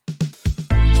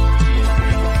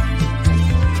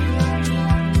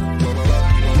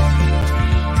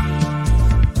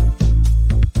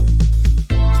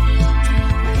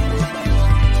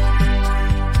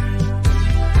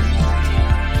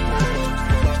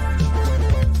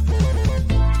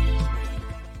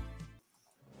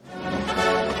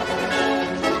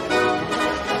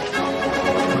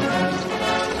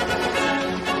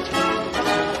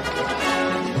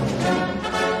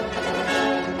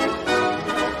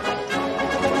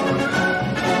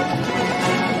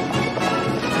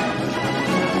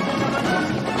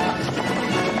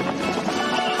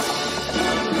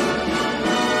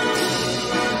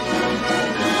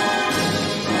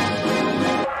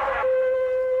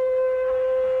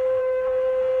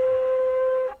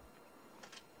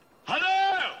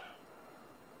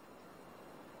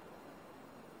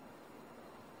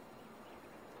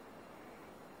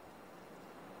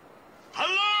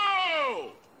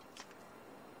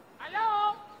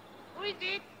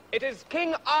It is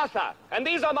King Arthur, and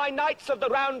these are my knights of the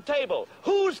Round Table.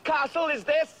 Whose castle is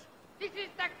this? This is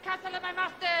the castle of my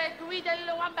master, Guy de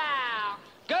Lombard.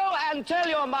 Go and tell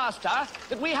your master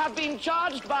that we have been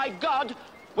charged by God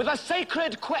with a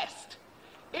sacred quest.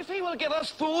 If he will give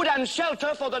us food and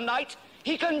shelter for the night,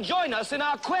 he can join us in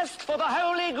our quest for the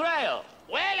Holy Grail.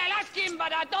 Well, I'll ask him,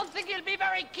 but I don't think he'll be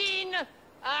very keen.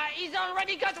 He's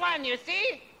already got one, you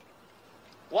see?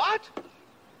 What?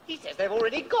 He says they've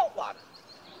already got one.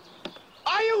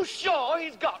 Are you sure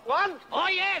he's got one? Oh,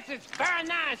 yes, it's very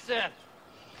nice, sir.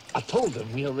 I told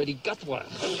them we already got one.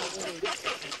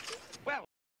 Well.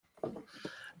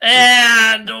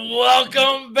 And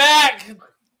welcome back,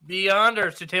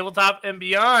 Beyonders, to Tabletop and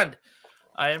Beyond.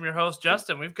 I am your host,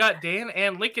 Justin. We've got Dan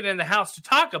and Lincoln in the house to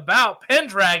talk about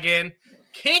Pendragon,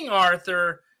 King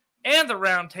Arthur, and the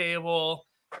Round Table.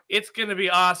 It's going to be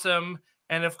awesome.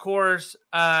 And of course,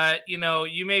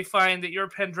 you may find that your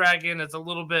Pendragon is a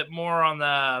little bit more on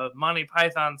the Monty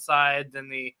Python side than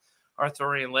the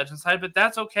Arthurian legend side, but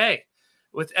that's okay.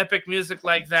 With epic music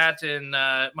like that in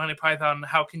Monty Python,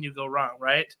 how can you go wrong,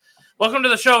 right? Welcome to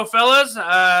the show, fellas.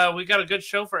 We got a good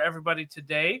show for everybody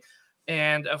today.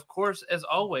 And of course, as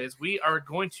always, we are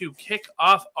going to kick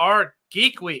off our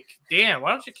Geek Week. Dan,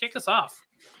 why don't you kick us off?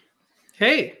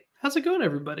 Hey, how's it going,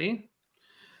 everybody?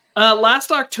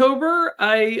 Last October,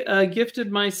 I gifted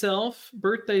myself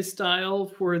birthday style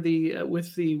for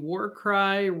with the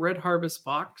Warcry Red Harvest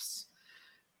box,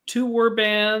 2 war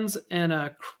bands and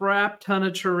a crap ton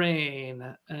of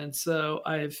terrain. And so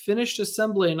I've finished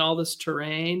assembling all this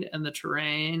terrain and the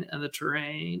terrain and the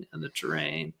terrain and the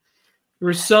terrain. There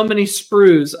were so many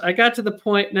sprues. I got to the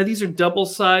point. Now these are double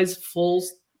sized, full,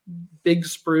 big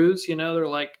sprues. They're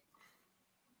like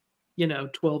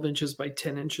 12 inches by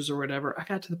 10 inches or whatever. I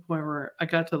got to the point where I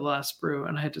got to the last sprue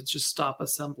and I had to just stop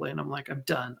assembling. I'm like, I'm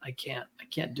done. I can't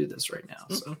do this right now.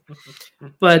 So,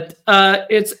 but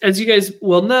it's, as you guys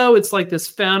will know, it's like this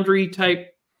foundry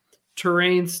type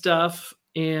terrain stuff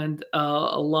and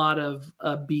a lot of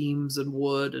beams and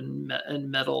wood and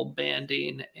metal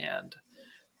banding and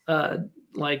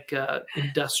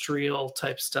industrial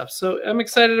type stuff. So I'm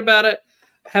excited about it.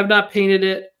 Have not painted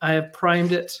it. I have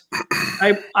primed it.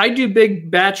 I do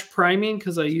big batch priming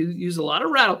because I use a lot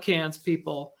of rattle cans,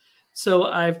 people. So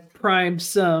I've primed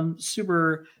some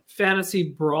Super Fantasy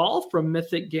Brawl from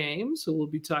Mythic Games, who we'll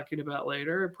be talking about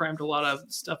later. I primed a lot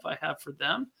of stuff I have for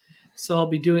them. So I'll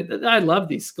be doing that. I love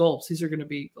these sculpts. These are going to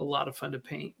be a lot of fun to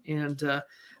paint. And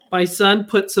my son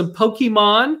put some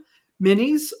Pokemon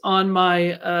minis on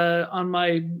my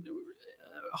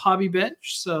hobby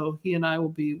bench, so he and I will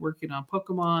be working on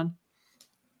Pokemon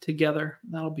together.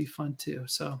 That'll be fun too.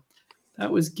 So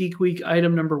that was Geek Week.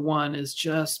 Item number 1 is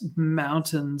just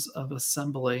mountains of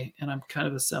assembly, and I'm kind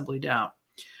of assemblied out.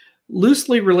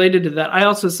 Loosely related to that, I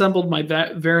also assembled my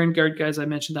Varangard guys. I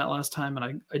mentioned that last time,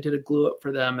 and I did a glue up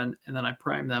for them, and then I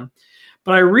primed them.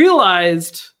 But I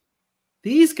realized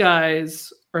these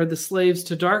guys are the Slaves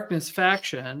to Darkness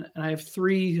faction, and I have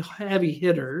 3 heavy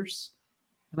hitters.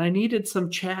 And I needed some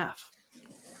chaff.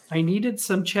 And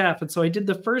so I did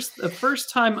the first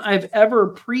time I've ever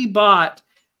pre-bought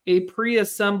a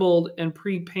pre-assembled and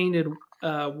pre-painted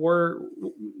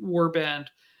warband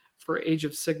for Age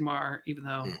of Sigmar, even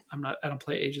though I don't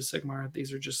play Age of Sigmar.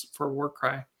 These are just for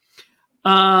Warcry.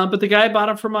 But the guy I bought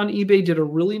them from on eBay did a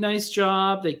really nice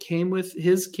job. Came with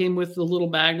the little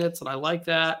magnets, and I like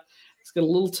that. It's got a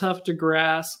little tough to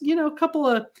grasp. A couple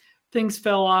of things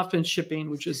fell off in shipping,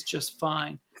 which is just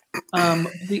fine.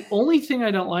 The only thing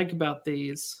I don't like about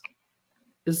these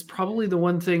is probably the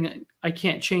one thing I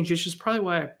can't change, which is probably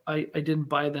why I didn't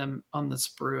buy them on the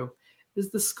sprue,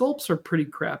 is the sculpts are pretty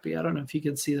crappy. I don't know if you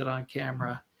can see that on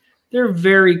camera. They're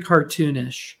very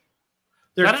cartoonish.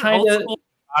 They're kind of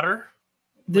Marauder.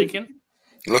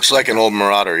 Looks like an old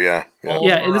Marauder, yeah.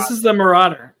 Yeah, and this is the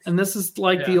Marauder, and this is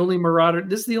the only Marauder.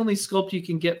 This is the only sculpt you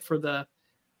can get for the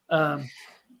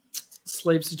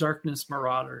Slaves to Darkness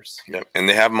Marauders. Yep, and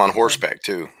they have them on horseback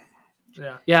too.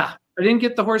 Yeah. I didn't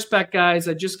get the horseback guys.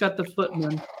 I just got the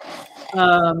footmen.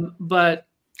 But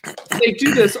they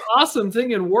do this awesome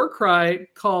thing in Warcry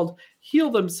called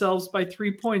heal themselves by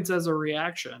 3 points as a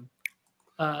reaction.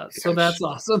 So that's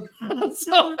awesome.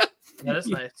 So that is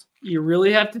nice. You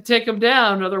really have to take them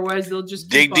down, otherwise they'll just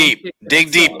dig deep,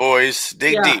 boys,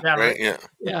 dig deep, right?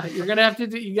 Yeah. You're gonna have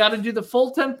to you got to do the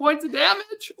full 10 points of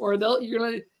damage, or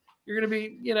you're gonna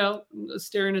be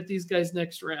staring at these guys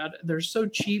next round. They're so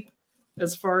cheap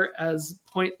as far as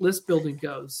point list building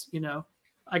goes.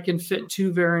 I can fit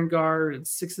 2 Varangard and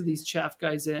 6 of these chaff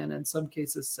guys in some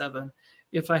cases 7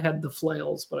 if I had the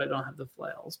flails, but I don't have the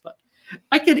flails. But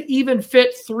I could even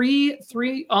fit three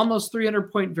almost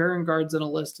 300-point Varan guards in a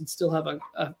list and still have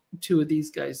a two of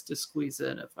these guys to squeeze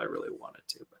in if I really wanted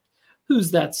to. But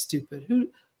who's that stupid?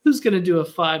 Who's going to do a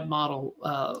 5 model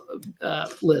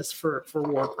list for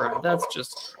Warcry? That's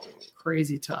just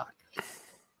crazy talk.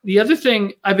 The other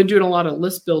thing, I've been doing a lot of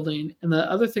list building, and the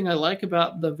other thing I like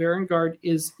about the Varan Guard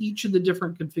is each of the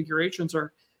different configurations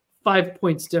are 5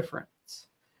 points difference.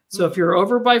 So if you're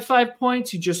over by 5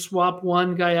 points, you just swap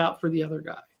one guy out for the other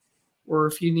guy. Or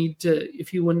if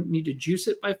you wouldn't need to juice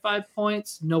it by 5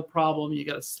 points, no problem. You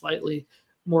got a slightly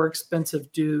more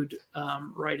expensive dude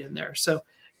right in there. So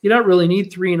you don't really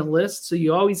need 3 in a list. So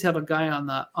you always have a guy on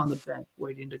the bench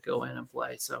waiting to go in and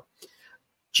play. So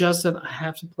Justin, I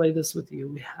have to play this with you.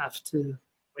 We have to.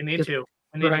 We need to.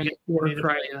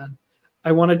 Warcry on.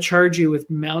 I want to charge you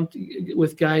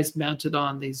with guys mounted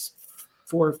on these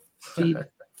 4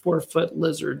 foot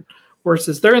lizard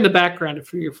horses. They're in the background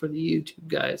for the YouTube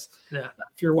guys. Yeah.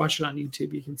 If you're watching on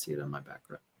YouTube, you can see it on my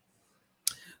background.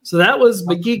 So that was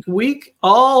McGeek Week.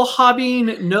 All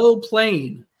hobbying, no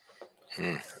playing.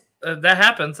 That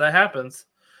happens.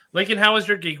 Lincoln, how was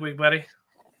your Geek Week, buddy?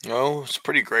 Oh, it's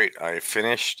pretty great. I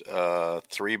finished a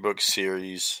 3-book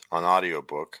series on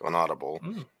Audible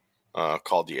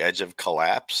called The Edge of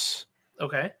Collapse.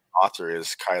 Okay. Author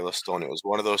is Kyla Stone. It was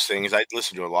one of those things. I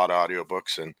listened to a lot of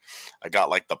audiobooks, and I got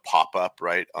like the pop-up,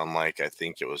 right, on I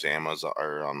think it was Amazon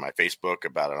or on my Facebook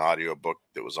about an audiobook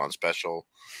that was on special.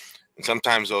 And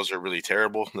sometimes those are really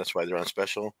terrible, and that's why they're on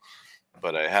special.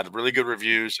 But I had really good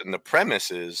reviews, and the premise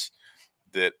is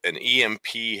that an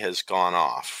EMP has gone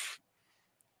off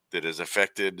that has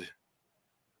affected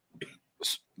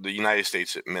the United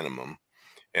States at minimum.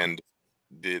 And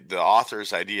the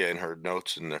author's idea in her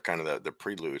notes and the kind of the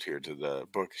prelude here to the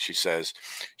book, she says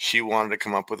she wanted to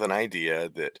come up with an idea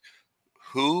that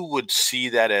who would see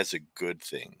that as a good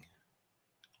thing.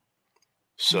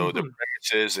 So the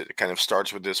premise is it kind of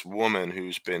starts with this woman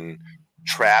who's been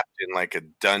trapped in like a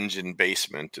dungeon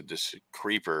basement to this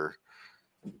creeper.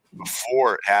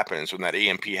 Before it happens, when that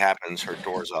EMP happens, her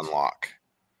doors unlock.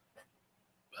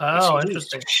 Oh,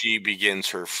 interesting. She begins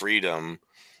her freedom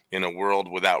in a world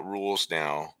without rules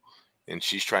now, and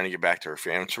she's trying to get back to her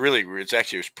family.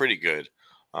 It was pretty good.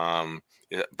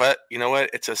 But you know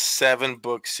what? It's a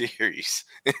 7-book series.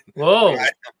 Whoa!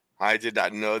 I did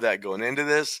not know that going into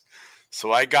this,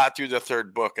 so I got through the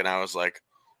 3rd book, and I was like,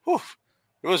 "Whew."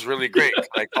 It was really great.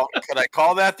 Could I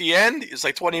call that the end? It's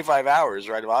like 25 hours,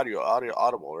 right, of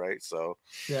Audible, right? So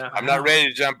yeah, I'm not ready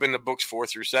to jump into books 4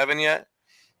 through 7 yet.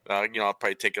 I'll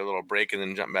probably take a little break and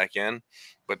then jump back in.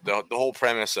 But the whole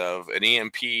premise of an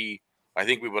EMP, I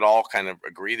think we would all kind of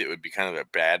agree that it would be kind of a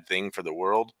bad thing for the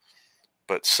world.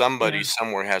 But somebody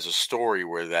somewhere has a story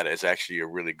where that is actually a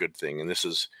really good thing. And this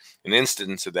is an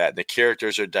instance of that. The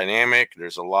characters are dynamic.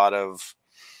 There's a lot of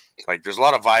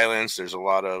violence. There's a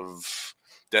lot of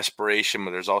desperation,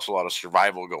 but there's also a lot of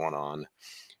survival going on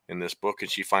in this book. And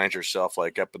she finds herself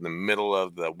like up in the middle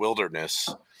of the wilderness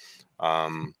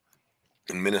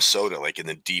in Minnesota, like in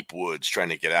the deep woods, trying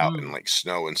to get out in like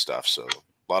snow and stuff. So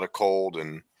a lot of cold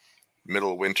and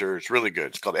middle of winter. It's really good.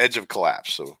 It's called Edge of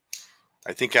Collapse. So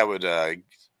I think I would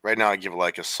right now I give it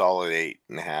like a solid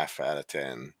 8.5 out of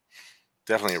 10.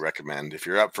 Definitely recommend if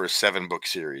you're up for a 7-book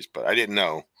series. But I didn't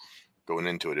know going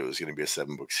into it was going to be a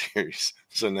 7-book series.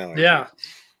 So now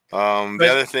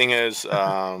the other thing is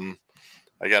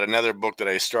I got another book that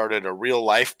I started, a real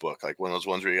life book, like one of those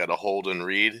ones where you got to hold and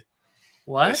read.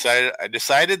 What? I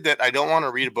decided that I don't want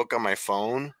to read a book on my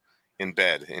phone in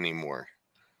bed anymore.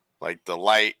 Like the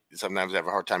light, sometimes I have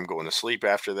a hard time going to sleep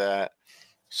after that.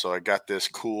 So I got this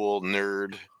cool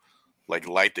nerd like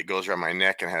light that goes around my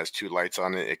neck and has 2 lights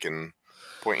on it. It can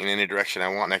point in any direction I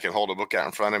want, and I can hold a book out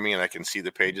in front of me and I can see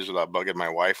the pages without bugging my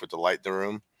wife with the light in the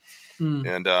room.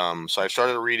 And so I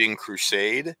started reading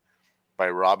Crusade by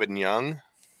Robin Young.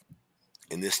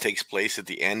 And this takes place at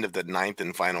the end of the 9th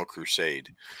and final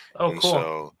Crusade. Oh, cool.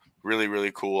 So really,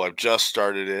 really cool. I've just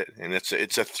started it, and it's a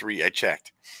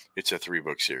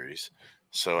 3-book series.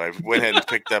 So I went ahead and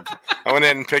picked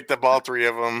up all 3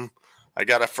 of them. I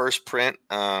got a first print.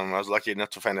 I was lucky enough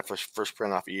to find a first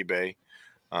print off eBay.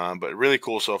 But really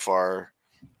cool so far.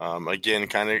 Again,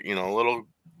 kind of, a little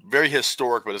very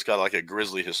historic, but it's got like a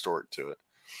grisly historic to it.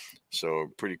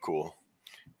 So pretty cool.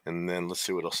 And then let's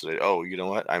see what else today. Oh, you know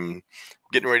what? I'm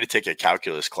getting ready to take a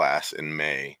calculus class in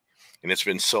May. And it's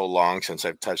been so long since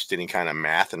I've touched any kind of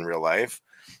math in real life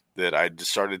that I just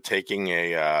started taking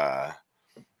I'm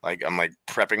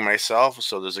prepping myself.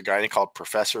 So there's a guy called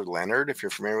Professor Leonard, if you're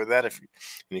familiar with that.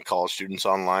 Any college students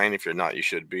online, if you're not, you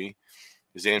should be.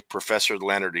 His name is Professor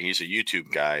Leonard, and he's a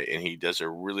YouTube guy, and he does a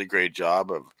really great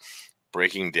job of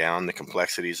breaking down the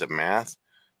complexities of math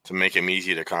to make them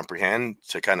easy to comprehend,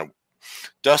 to kind of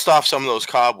dust off some of those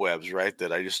cobwebs, right?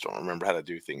 That I just don't remember how to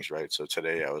do things right. So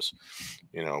today I was,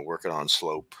 working on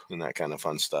slope and that kind of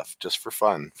fun stuff just for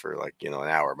fun for like, an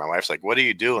hour. My wife's like, "What are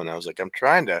you doing?" I was like, "I'm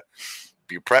trying to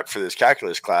be prepped for this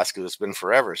calculus class because it's been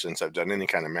forever since I've done any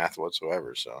kind of math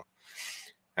whatsoever." So,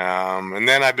 and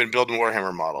then I've been building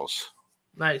Warhammer models.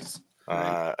 Nice.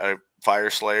 Fire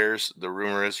Slayers. The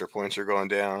rumor is their points are going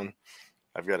down.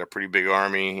 I've got a pretty big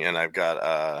army, and I've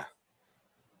got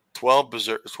 12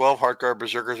 Heartguard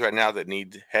Berserkers right now that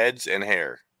need heads and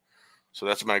hair. So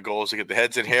that's my goal, is to get the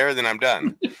heads and hair, then I'm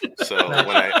done. So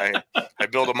when I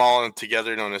build them all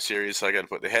together in a series, so I got to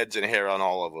put the heads and hair on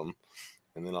all of them,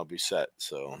 and then I'll be set.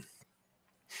 So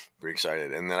pretty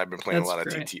excited. And then I've been playing a lot of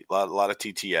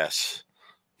TTS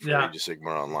for Age of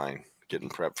Sigmar Online, getting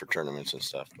prepped for tournaments and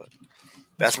stuff. But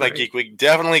that's my Geek Week.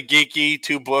 Definitely geeky.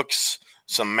 2 books,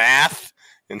 some math,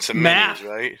 and some minis,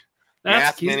 right?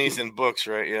 That's math, minis, and books,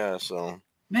 right? Yeah. So,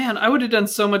 man, I would have done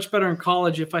so much better in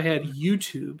college if I had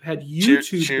YouTube.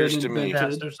 Cheers to me.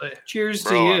 Cheers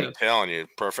Bro, to you. I'm telling you,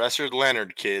 Professor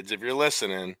Leonard, kids, if you're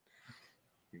listening,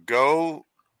 go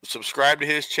subscribe to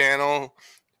his channel.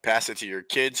 Pass it to your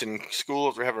kids in school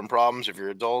if they're having problems. If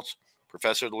you're adults,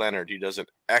 Professor Leonard, he does an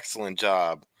excellent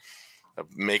job of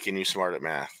making you smart at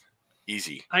math.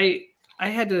 Easy. I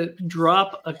had to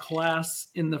drop a class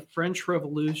in the French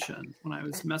Revolution when I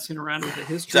was messing around with the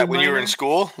history. Is that when you were in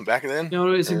school back then?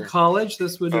 No, it was in college.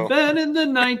 This would have been in the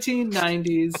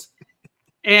 1990s.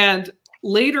 And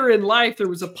later in life, there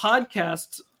was a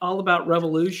podcast all about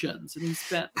revolutions. And he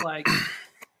spent like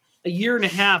a year and a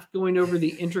half going over the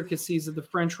intricacies of the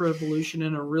French Revolution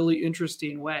in a really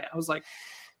interesting way. I was like,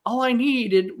 all I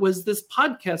needed was this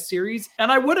podcast series,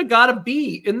 and I would have got a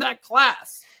B in that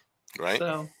class. Right.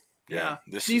 So, yeah.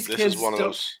 This is one of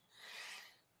those.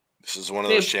 This is one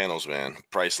of those channels, man.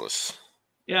 Priceless.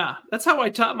 Yeah, that's how I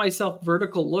taught myself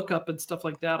vertical lookup and stuff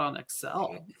like that on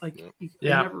Excel. You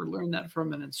never learn that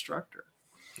from an instructor.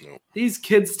 Nope. These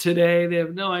kids today, they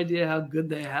have no idea how good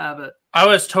they have it. I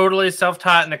was totally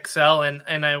self-taught in Excel, and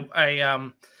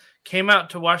I came out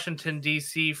to Washington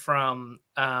D.C. from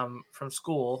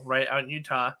school right out in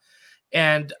Utah,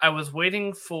 and I was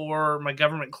waiting for my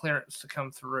government clearance to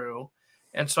come through.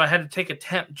 And so I had to take a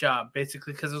temp job,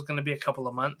 basically, because it was going to be a couple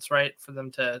of months, right, for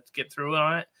them to get through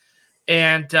on it.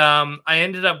 And I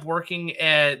ended up working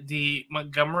at the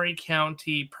Montgomery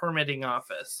County permitting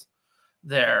office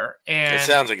there. And it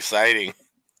sounds exciting.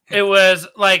 It was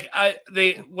like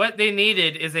what they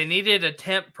needed is they needed a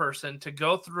temp person to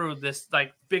go through this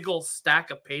like big old stack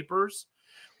of papers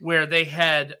where they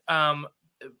had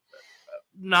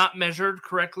not measured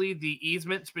correctly the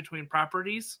easements between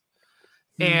properties.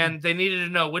 And they needed to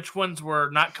know which ones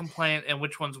were not compliant and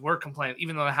which ones were compliant,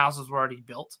 even though the houses were already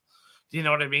built. Do you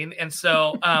know what I mean? And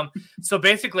so, so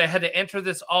basically I had to enter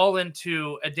this all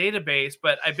into a database,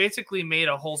 but I basically made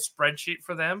a whole spreadsheet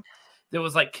for them that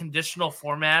was like conditional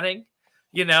formatting,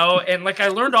 and like I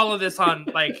learned all of this on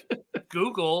like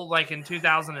Google, like in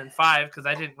 2005, because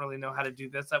I didn't really know how to do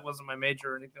this. That wasn't my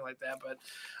major or anything like that, but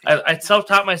I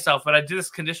self-taught myself, but I did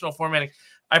this conditional formatting.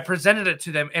 I presented it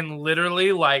to them, and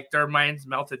literally, like, their minds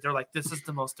melted. They're like, this is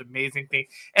the most amazing thing.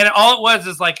 And all it was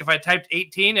is, like, if I typed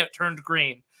 18, it turned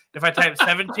green. If I typed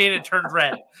 17, it turned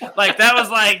red. Like, that was,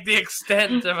 like, the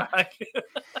extent of, like...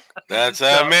 That's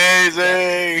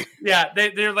amazing! Yeah,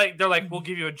 they're like, we'll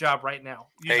give you a job right now.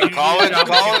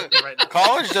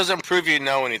 College doesn't prove you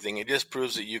know anything. It just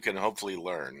proves that you can hopefully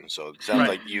learn. So it sounds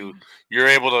like you're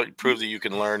able to prove that you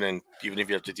can learn, and even if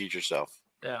you have to teach yourself.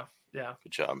 Yeah.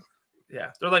 Good job.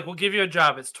 Yeah, they're like, we'll give you a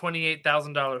job. It's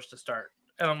 $28,000 to start.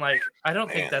 And I'm like, I don't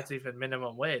think that's even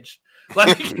minimum wage.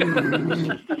 Like,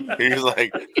 he's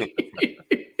like,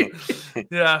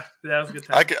 yeah, that was a good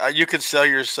time. You could sell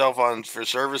yourself for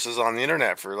services on the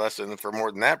internet for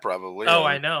more than that, probably. Oh,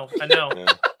 I know. Yeah.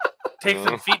 Take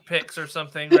some feet pics or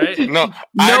something, right? No,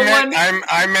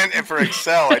 I meant it for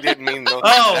Excel. I didn't mean that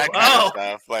kind of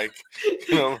stuff. Like,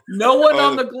 no one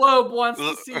on the globe wants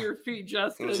to see your feet,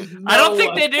 Justin. I don't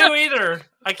think they do either.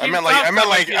 I meant like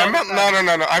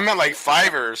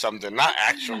Fiverr or something, not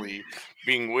actually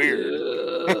being weird.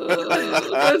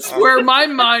 That's where my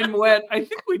mind went. I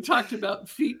think we talked about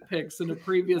feet pics in a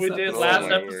previous episode. We did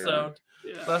last episode.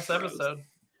 Yeah, last episode.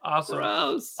 Awesome.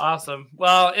 Gross. Awesome.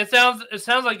 Well, it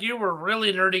sounds like you were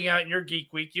really nerding out in your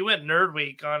Geek Week. You went Nerd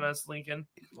Week on us, Lincoln.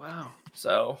 Wow.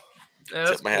 So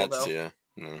that's cool, though. Yeah.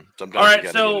 Sometimes all right,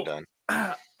 you gotta get it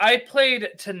done. I played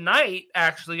tonight.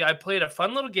 Actually, I played a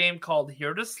fun little game called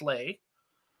Here to Slay.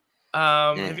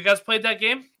 Have you guys played that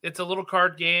game? It's a little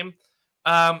card game.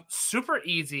 Super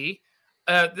easy.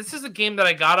 this is a game that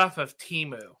I got off of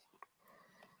Temu.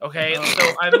 Okay,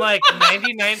 so I'm like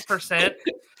 99%.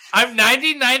 I'm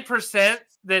 99%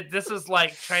 that this is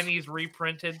like Chinese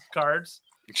reprinted cards.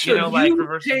 Sure, You know, like you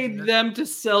reverse paid engineered. them to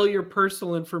sell your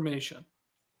personal information.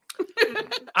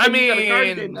 I And you got a card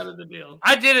mean, game out of the deal.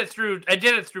 I did it through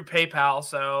PayPal,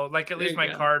 so like at There least you my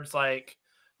go. card's like,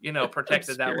 you know,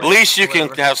 protected that way. At least you can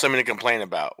Whatever. have something to complain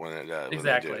about when it when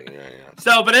Exactly. they do it. Yeah.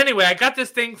 So, but anyway, I got this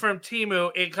thing from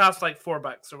Temu. It cost like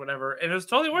 $4 or whatever, and it was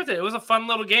totally worth it. It was a fun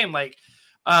little game. Like,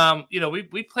 you know,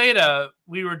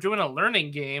 we were doing a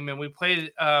learning game, and we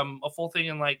played a full thing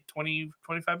in like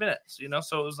 20-25 minutes. You know,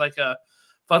 so it was like a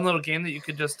fun little game that you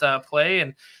could just play,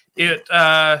 and it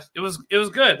was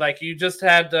good. Like you just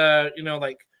had you know,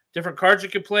 like different cards you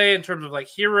could play in terms of like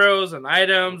heroes and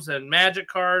items and magic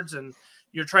cards, and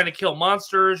you're trying to kill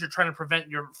monsters. You're trying to prevent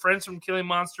your friends from killing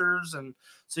monsters. And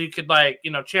so you could like,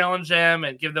 you know, challenge them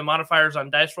and give them modifiers on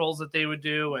dice rolls that they would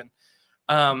do.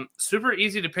 And super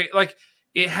easy to pick. Like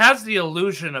it has the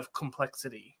illusion of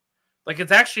complexity. Like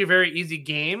it's actually a very easy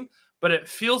game, but it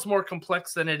feels more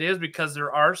complex than it is because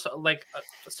there are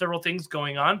several things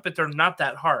going on, but they're not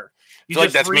that hard. I feel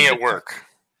like that's me at work.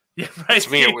 Yeah, right. It's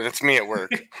me at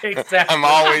work. Exactly. I'm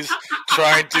always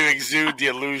trying to exude the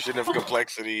illusion of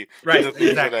complexity. Right, The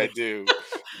things exactly. that I do.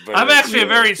 But I'm actually a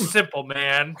very simple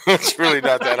man. It's really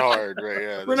not that hard, right?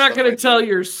 Yeah. We're not going to tell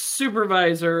your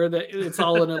supervisor that it's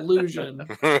all an illusion.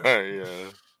 Yeah.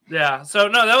 Yeah. So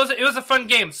no, it was a fun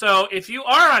game. So if you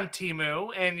are on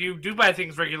Temu and you do buy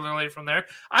things regularly from there,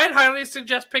 I'd highly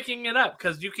suggest picking it up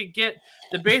because you could get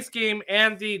the base game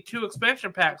and the 2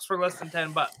 expansion packs for less than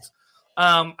 $10.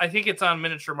 I think it's on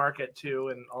Miniature Market too,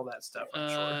 and all that stuff.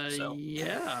 I'm sure. So.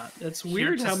 Yeah, it's Here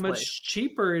weird to how slay. much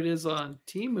cheaper it is on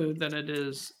Temu than it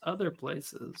is other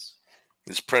places.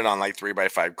 It's printed on like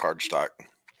 3x5 cardstock.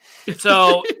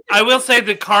 So I will say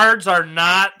the cards are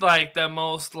not like the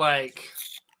most like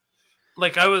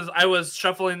I was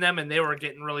shuffling them and they were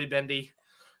getting really bendy,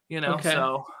 you know. Okay.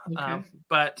 So, Okay.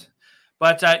 but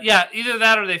yeah, either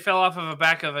that or they fell off of the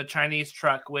back of a Chinese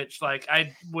truck, which like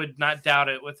I would not doubt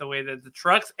it with the way that the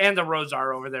trucks and the roads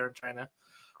are over there in China.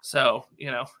 So,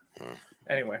 you know,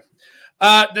 anyway,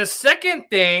 the second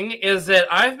thing is that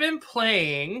I've been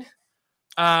playing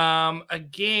a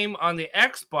game on the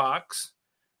Xbox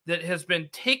that has been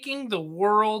taking the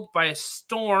world by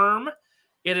storm.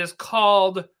 It is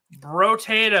called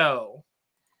Brotato.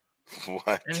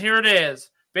 What? And here it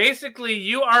is. Basically,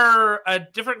 you are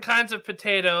different kinds of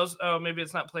potatoes. Oh, maybe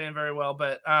it's not playing very well,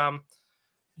 but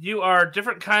you are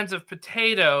different kinds of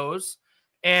potatoes,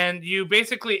 and you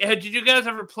basically. Did you guys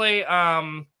ever play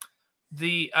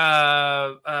the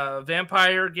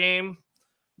vampire game,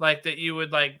 like that? You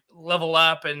would like level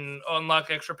up and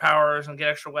unlock extra powers and get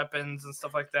extra weapons and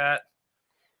stuff like that.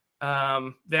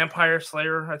 Vampire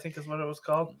Slayer, I think is what it was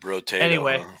called. Brotato.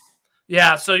 Anyway.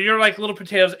 Yeah, so you're like little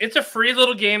potatoes. It's a free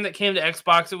little game that came to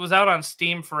Xbox. It was out on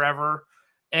Steam forever.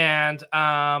 And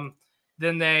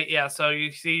then so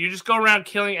you see, you just go around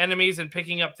killing enemies and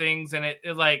picking up things, and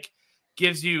it like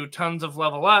gives you tons of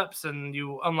level ups, and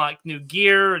you unlock new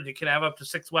gear, and you can have up to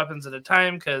 6 weapons at a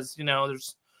time because, you know,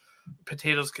 there's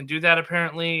potatoes can do that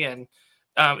apparently. And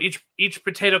each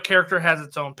potato character has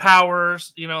its own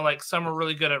powers. You know, like some are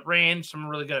really good at range, some are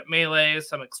really good at melee,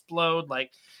 some explode.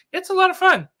 Like, it's a lot of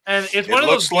fun, and it's one of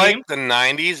those looks like games. the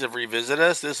 90s have revisited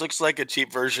us. This looks like a cheap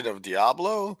version of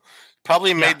Diablo.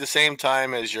 Probably made the same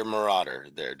time as your Marauder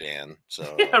there, Dan.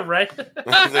 So Yeah, right.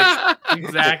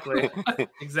 Exactly.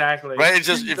 Right? It's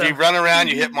just if you run around,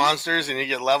 you hit monsters and you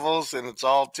get levels, and it's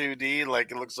all 2D.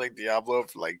 Like it looks like Diablo,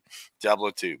 like Diablo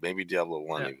 2, maybe Diablo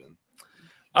 1 even.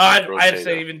 I'd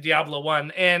say even Diablo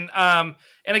 1. And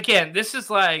again, this is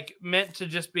like meant to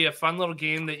just be a fun little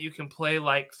game that you can play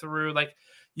like through. Like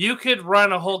you could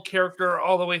run a whole character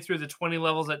all the way through the 20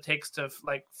 levels it takes to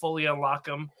like fully unlock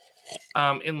them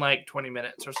in like 20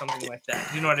 minutes or something like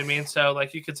that. You know what I mean? So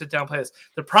like you could sit down and play this.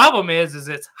 The problem is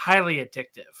it's highly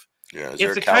addictive. Yeah,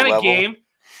 it's the kind of game.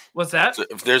 What's that? So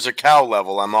if there's a cow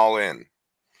level, I'm all in.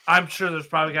 I'm sure there's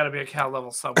probably got to be a cow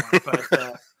level somewhere,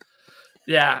 but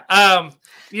yeah.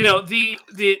 You know, the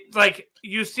like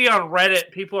you see on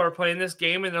Reddit, people are playing this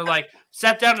game and they're like,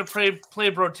 sat down to play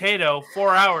Brotato,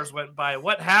 4 hours went by.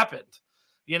 What happened?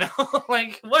 You know,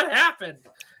 like what happened?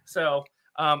 So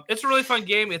it's a really fun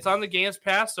game. It's on the Games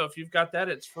Pass, so if you've got that,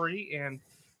 it's free. And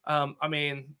I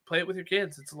mean, play it with your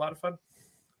kids. It's a lot of fun.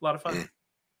 A lot of fun.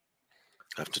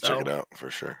 I have to check it out for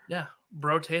sure. Yeah,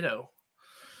 Brotato.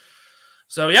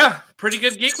 So yeah, pretty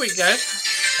good Geek Week, guys.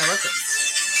 I like it.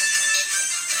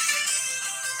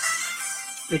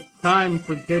 It's time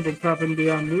for Tabletop and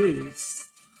Beyond News.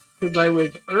 Because I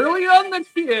was early on the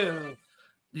queue.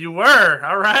 You were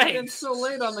all right. It's so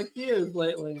late on the cues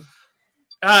lately.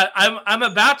 I'm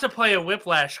about to play a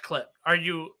Whiplash clip. Are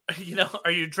you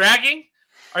are you dragging?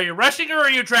 Are you rushing or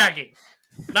are you dragging?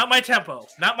 Not my tempo.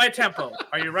 Not my tempo.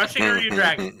 Are you rushing or are you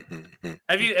dragging?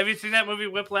 Have you seen that movie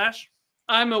Whiplash?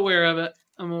 I'm aware of it.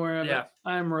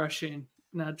 I'm rushing,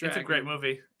 not dragging. It's a great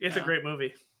movie. It's a great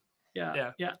movie.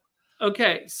 Yeah.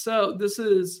 Okay, so this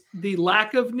is the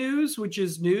lack of news, which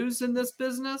is news in this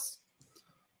business.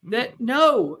 That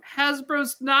no,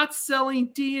 Hasbro's not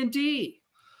selling D&D.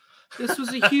 This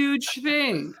was a huge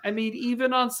thing. I mean,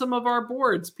 even on some of our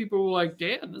boards, people were like,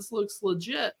 "Damn, this looks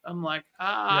legit." I'm like,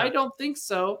 I don't think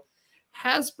so.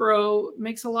 Hasbro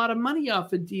makes a lot of money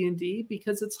off of D&D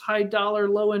because it's high dollar,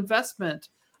 low investment,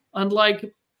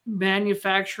 unlike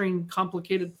manufacturing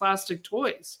complicated plastic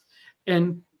toys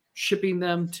and shipping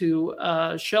them to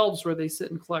shelves where they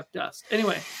sit and collect dust.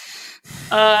 Anyway,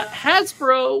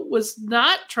 Hasbro was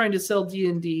not trying to sell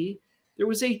D&D. There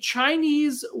was a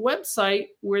Chinese website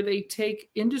where they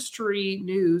take industry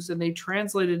news and they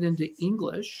translate it into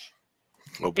English.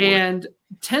 Oh boy. And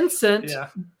Tencent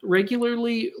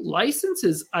regularly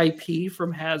licenses IP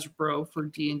from Hasbro for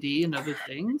D&D and other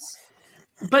things.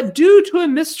 But due to a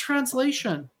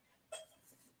mistranslation,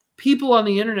 people on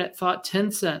the internet thought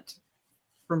Tencent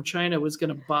from China was going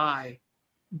to buy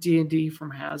D&D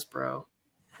from Hasbro.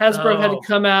 Hasbro had to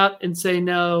come out and say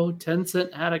no.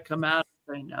 Tencent had to come out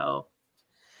and say no.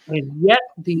 And yet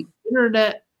the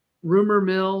internet rumor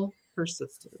mill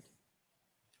persisted.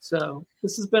 So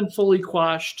this has been fully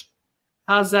quashed.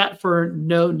 How's that for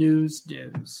no news?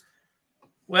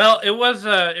 Well, it was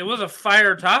a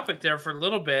fire topic there for a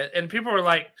little bit, and people were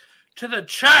like, "To the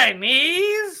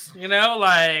Chinese,"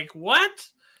 like what?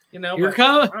 Here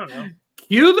comes. I don't know.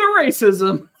 Cue the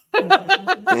racism.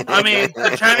 I mean,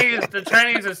 the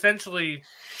Chinese essentially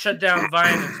shut down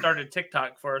Vine and started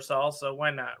TikTok for us all, so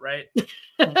why not, right?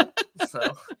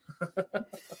 So,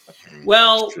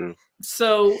 well,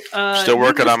 so still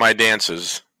working on my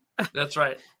dances. That's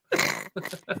right.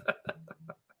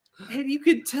 And you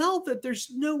could tell that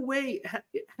there's no way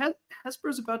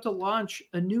Hasbro's about to launch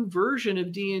a new version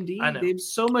of D&D. They have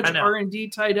so much R&D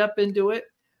tied up into it.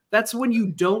 That's when you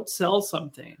don't sell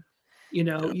something.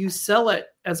 You sell it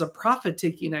as a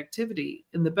profit-taking activity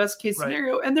in the best case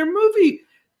scenario. And their movie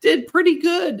did pretty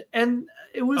good. And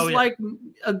it was like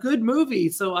a good movie.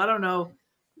 So I don't know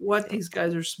what these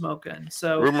guys are smoking.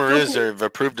 So rumor is they've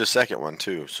approved a second one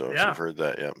too. So if you've heard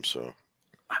that, so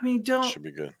I mean, should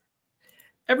be good.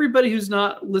 Everybody who's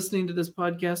not listening to this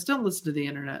podcast, don't listen to the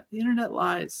internet. The internet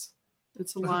lies.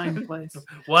 It's a lying place.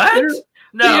 What?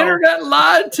 The internet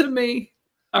lied to me.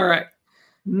 All right.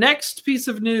 Next piece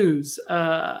of news.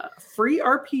 Free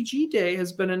RPG Day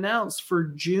has been announced for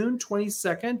June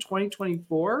 22nd,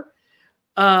 2024.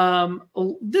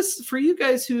 This, for you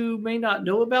guys who may not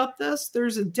know about this,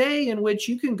 there's a day in which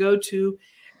you can go to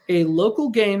a local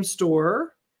game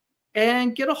store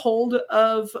and get a hold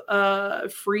of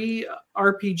free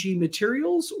RPG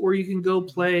materials, or you can go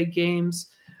play games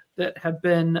that have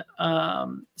been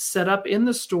set up in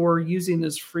the store using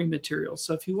this free material.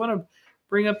 So if you want to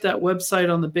bring up that website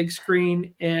on the big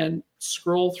screen and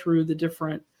scroll through the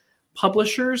different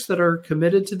publishers that are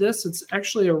committed to this, it's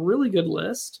actually a really good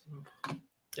list.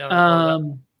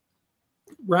 Rather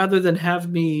than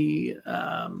have me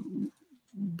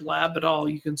blab it all,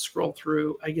 you can scroll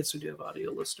through. I guess we do have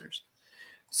audio listeners.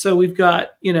 So we've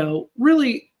got,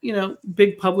 really,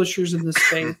 big publishers in this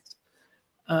space.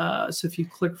 So if you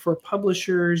click for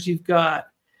publishers, you've got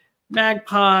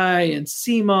Magpie and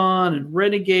CMON and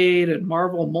Renegade and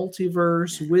Marvel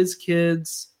Multiverse,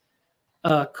 WizKids,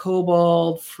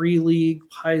 Cobalt, Free League,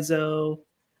 Paizo.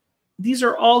 These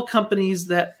are all companies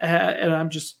that, and I'm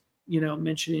just,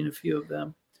 mentioning a few of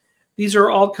them. These are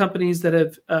all companies that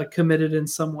have committed in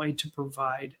some way to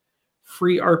provide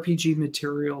free RPG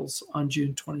materials on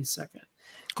June 22nd.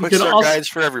 Quick start guides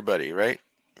for everybody, right?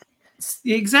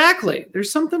 Exactly.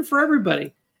 There's something for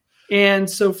everybody. And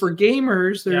so for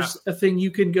gamers, there's a thing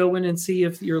you can go in and see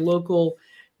if your local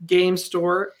game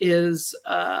store is,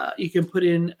 you can put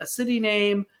in a city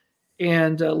name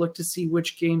and look to see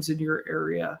which games in your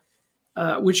area,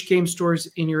 which game stores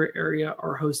in your area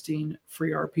are hosting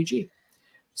free RPG.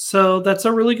 So that's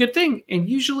a really good thing. And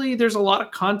usually there's a lot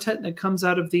of content that comes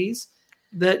out of these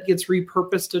that gets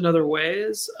repurposed in other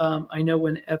ways. I know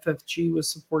when FFG was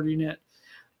supporting it,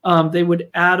 they would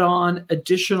add on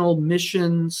additional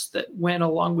missions that went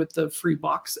along with the free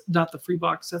box, not the free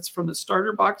box sets from the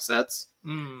starter box sets.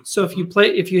 So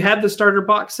if you had the starter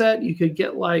box set, you could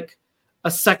get like a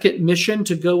second mission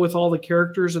to go with all the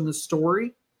characters in the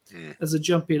story as a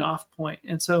jumping off point.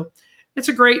 And so it's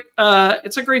a great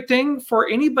thing for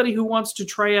anybody who wants to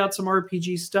try out some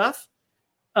RPG stuff.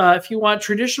 If you want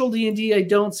traditional D&D, I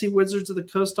don't see Wizards of the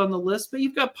Coast on the list, but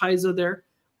you've got Paizo there,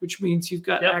 which means you've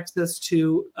got access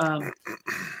to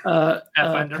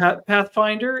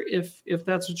Pathfinder if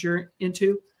that's what you're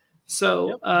into.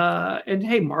 So, and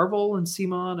hey, Marvel and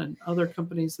CMON and other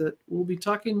companies that we'll be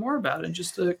talking more about in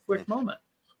just a quick moment.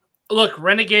 Look,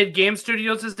 Renegade Game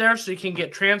Studios is there, so you can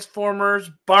get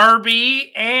Transformers,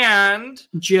 Barbie, and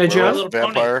G.I. Joe,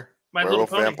 My Little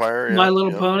Pony. My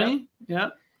Little Pony. Yeah.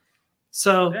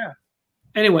 So,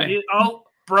 anyway,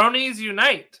 all bronies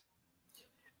unite.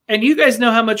 And you guys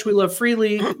know how much we love Free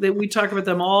League. That we talk about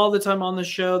them all the time on the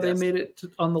show. They made it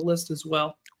on the list as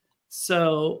well.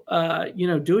 So,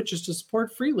 do it just to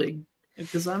support Free League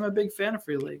because I'm a big fan of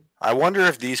Free League. I wonder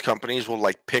if these companies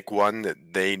will pick one that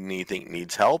they think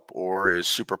needs help or is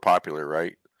super popular,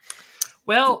 right?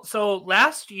 Well, so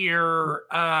last year,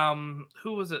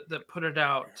 who was it that put it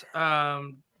out?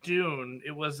 Dune.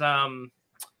 It was Modifius.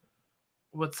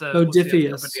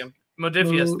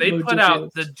 Modifius. They put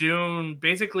out the Dune.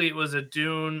 Basically, it was a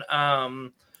Dune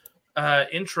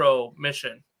intro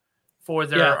mission for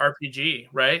their RPG,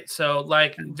 right? So,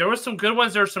 there were some good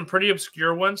ones. There were some pretty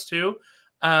obscure ones too.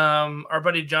 Our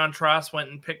buddy John Tross went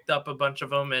and picked up a bunch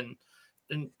of them and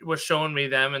was showing me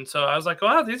them, and so I was like,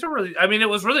 "Wow, these are really." I mean, it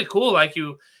was really cool.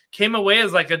 You came away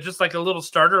as just a little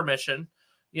starter mission,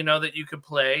 that you could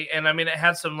play. And I mean, it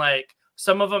had some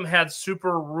some of them had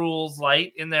super rules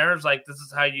light in there. It's this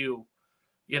is how you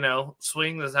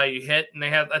swing. This is how you hit. And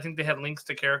I think they had links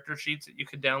to character sheets that you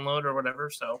could download or whatever.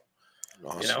 So,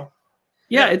 awesome.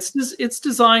 It's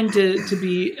designed to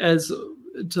be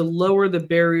to lower the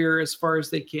barrier as far as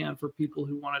they can for people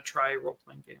who want to try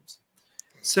role-playing games.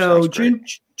 So June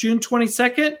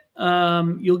 22nd,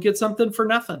 you'll get something for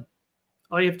nothing.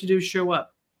 All you have to do is show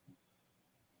up.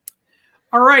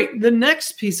 All right, the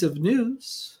next piece of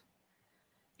news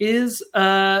is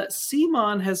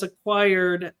CMON has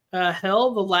acquired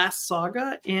Hell, the Last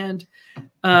Saga, and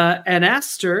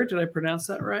Anaster. Did I pronounce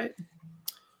that right?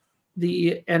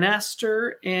 The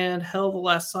Anaster and Hell, the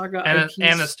Last Saga.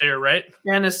 Anaster, right?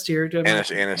 Anaster.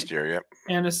 Anaster, yep.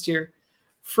 Anaster.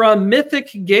 From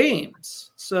Mythic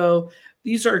Games. So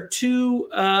these are two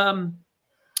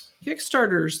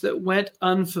Kickstarters that went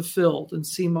unfulfilled, and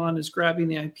CMON is grabbing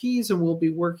the IPs and will be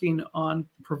working on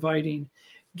providing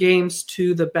games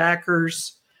to the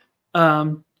backers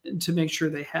to make sure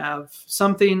they have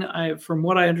something. From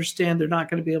what I understand, they're not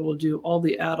going to be able to do all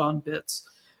the add-on bits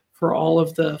for all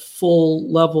of the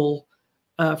full level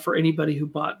for anybody who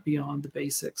bought beyond the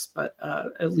basics, but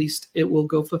at least it will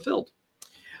go fulfilled.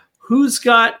 Who's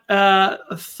got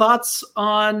thoughts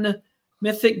on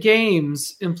Mythic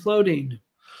Games imploding?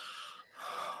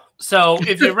 So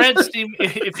if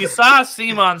you saw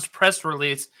CMON's press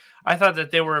release, I thought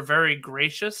that they were very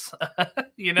gracious.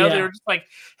 They were just like,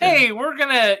 "Hey, we're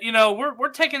gonna, we're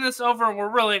taking this over, and we're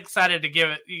really excited to give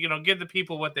it, give the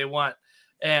people what they want,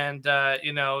 and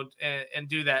and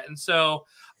do that." And so,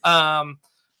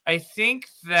 I think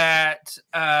that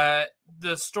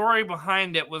the story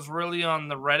behind it was really on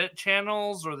the Reddit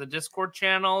channels or the Discord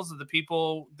channels of the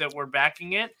people that were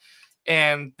backing it.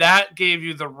 And that gave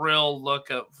you the real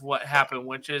look of what happened,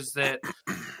 which is that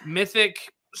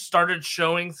Mythic started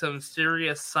showing some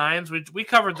serious signs. We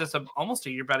covered this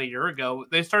about a year ago.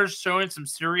 They started showing some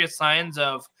serious signs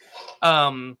of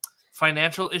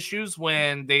financial issues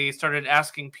when they started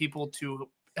asking people to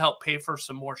help pay for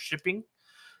some more shipping.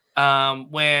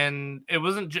 When it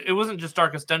wasn't just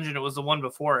Darkest Dungeon, it was the one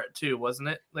before it too, wasn't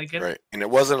it, Lincoln? Right, and it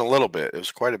wasn't a little bit; it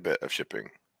was quite a bit of shipping.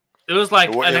 It was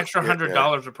an extra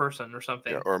 $100 a person or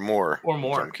something, or more,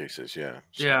 in some cases, yeah.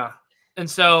 Yeah, and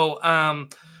so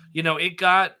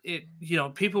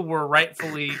people were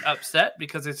rightfully upset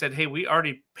because they said, "Hey, we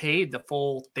already paid the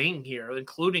full thing here,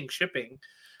 including shipping.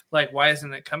 Why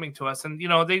isn't it coming to us?" And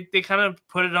they kind of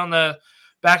put it on the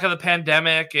back of the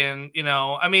pandemic, and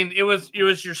it was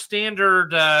your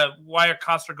standard why our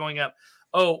costs are going up.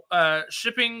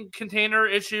 Shipping container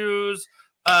issues,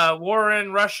 war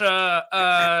in Russia,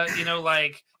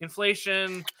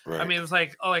 inflation. Right. I mean,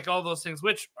 it's all those things,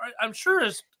 which I'm sure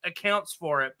accounts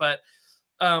for it. But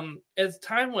as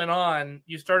time went on,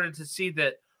 you started to see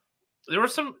that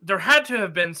there had to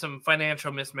have been some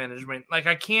financial mismanagement.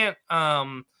 I can't,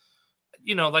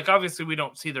 obviously we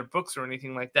don't see their books or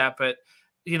anything like that, but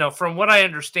from what I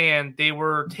understand, they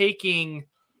were taking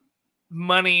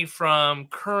money from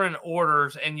current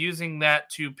orders and using that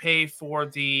to pay for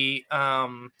the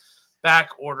back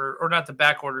order, or not the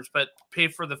back orders, but pay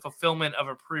for the fulfillment of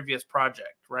a previous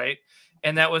project, right?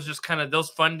 and that was just kind of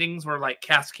those fundings were like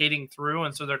cascading through,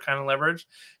 and so they're kind of leveraged.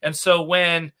 And so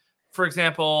when, for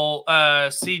example,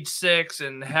 Siege 6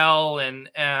 and Hell and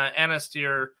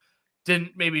Anastyr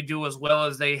didn't maybe do as well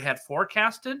as they had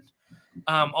forecasted,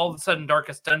 all of a sudden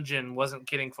Darkest Dungeon wasn't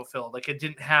getting fulfilled. Like, it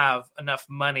didn't have enough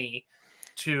money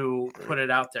to put it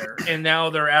out there. And now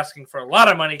they're asking for a lot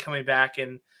of money coming back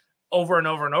and over and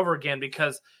over and over again,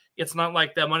 because it's not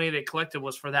like the money they collected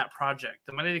was for that project.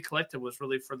 The money they collected was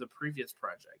really for the previous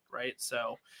project, right?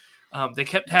 So they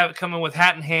kept coming with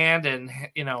hat in hand and,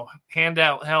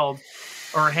 handout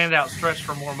stretched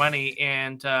for more money.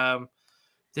 And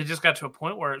they just got to a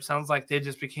point where it sounds like they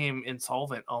just became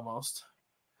insolvent almost.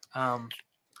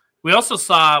 We also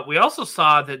saw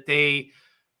that they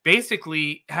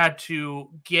basically had to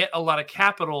get a lot of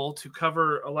capital to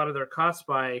cover a lot of their costs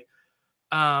by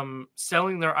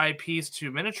selling their IPs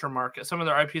to miniature market, some of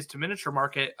their IPs to miniature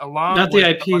market, along not with the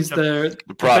IPs,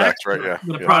 the product, right? Yeah,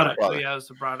 the product. So yeah, it was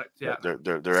the product. Yeah, they're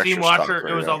Steam extra Watcher. stock,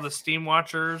 right? It was all the Steam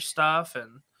Watcher stuff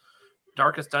and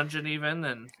Darkest Dungeon, even.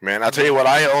 And man, I'll tell you what,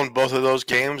 I own both of those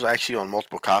games. I actually own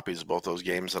multiple copies of both those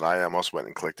games, and I almost went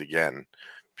and clicked again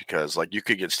because, like, you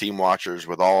could get Steam Watchers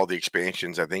with all the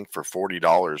expansions, I think, for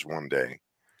 $40 one day.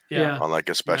 Yeah. On like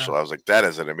a special. I was like, that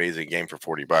is an amazing game for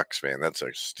 $40, man. That's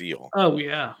a steal. Oh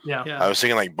yeah. I was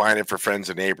thinking like buying it for friends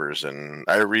and neighbors, and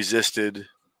I resisted,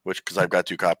 because I've got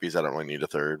 2 copies. I don't really need a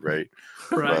third, right?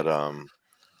 Right. But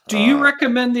do you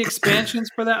recommend the expansions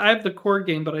for that? I have the core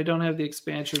game, but I don't have the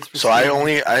expansions for so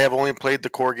Steam. I have only played the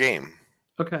core game.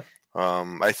 Okay.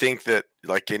 I think that,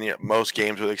 like most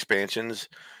games with expansions,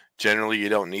 generally you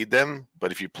don't need them,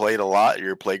 but if you play it a lot,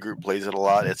 your play group plays it a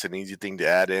lot, it's an easy thing to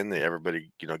add in that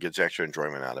everybody gets extra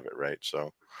enjoyment out of it, right?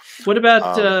 So what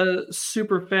about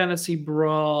Super Fantasy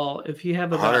Brawl? If you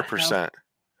have about 100%.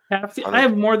 I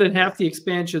have more than half the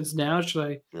expansions now.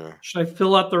 Should I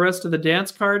fill out the rest of the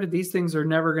dance card? These things are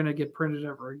never going to get printed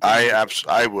ever again.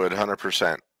 I would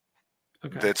 100%.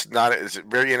 Okay. It's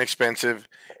very inexpensive.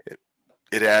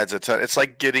 It adds a ton. It's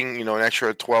like getting, an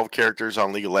extra 12 characters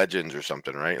on League of Legends or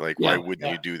something, right? Like, why wouldn't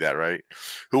you do that, right?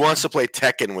 Who wants to play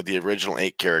Tekken with the original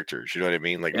 8 characters? You know what I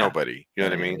mean? Like, nobody. You know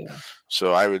what I mean? Yeah.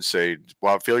 So I would say,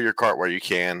 fill your cart where you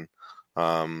can.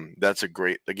 That's a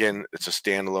great, again, it's a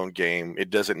standalone game. It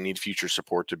doesn't need future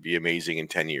support to be amazing in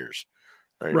 10 years.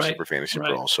 Right? Super Fantasy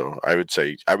Brawl. So I would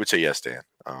say yes, Dan.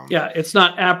 It's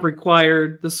not app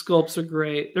required. The sculpts are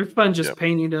great. They're fun just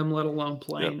painting them, let alone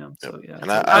playing them. So yeah. And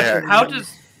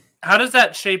how does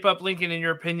that shape up, Lincoln, in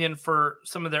your opinion, for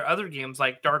some of their other games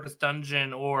like Darkest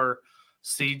Dungeon or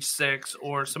Siege 6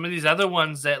 or some of these other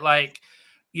ones that, like,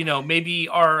 maybe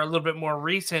are a little bit more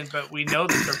recent, but we know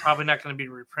that they're probably not going to be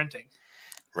reprinting.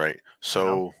 Right.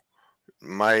 So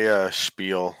my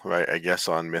spiel, right, I guess,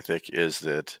 on Mythic is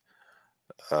that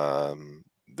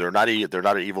they're not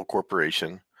an evil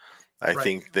corporation. I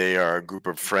think they are a group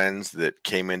of friends that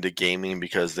came into gaming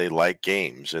because they like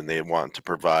games and they want to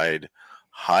provide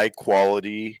high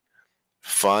quality,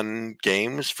 fun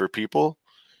games for people.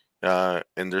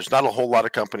 And there's not a whole lot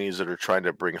of companies that are trying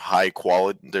to bring high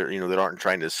quality. That aren't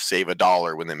trying to save a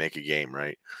dollar when they make a game,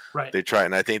 right? Right. They try,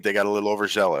 and I think they got a little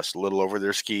overzealous, a little over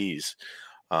their skis,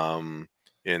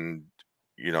 in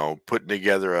putting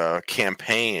together a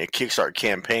Kickstart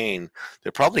campaign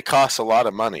that probably costs a lot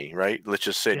of money, right? Let's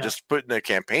just say just putting a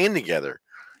campaign together,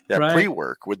 that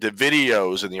pre-work with the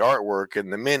videos and the artwork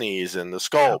and the minis and the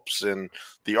sculpts and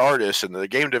the artists and the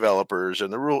game developers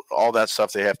and all that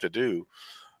stuff they have to do.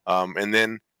 And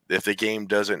then if the game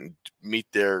doesn't meet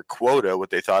their quota, what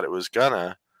they thought it was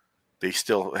gonna, they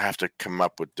still have to come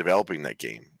up with developing that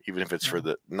game, even if it's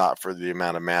not for the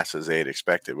amount of masses they had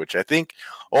expected, which I think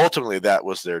ultimately that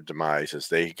was their demise, is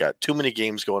they got too many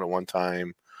games going at one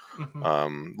time, a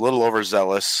little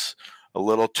overzealous, a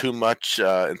little too much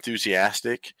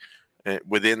enthusiastic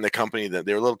within the company, that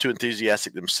they were a little too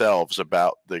enthusiastic themselves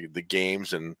about the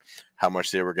games and how much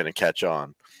they were going to catch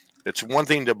on. It's one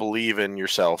thing to believe in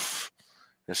yourself.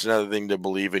 It's another thing to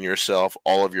believe in yourself,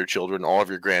 all of your children, all of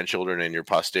your grandchildren, and your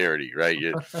posterity, right?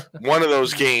 One of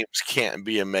those games can't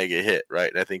be a mega hit, right?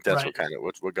 And I think that's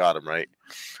what got them, right?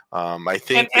 I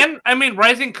think, and I mean,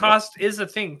 rising cost is a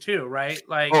thing too, right?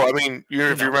 Like,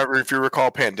 if you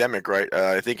recall Pandemic, right?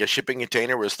 I think a shipping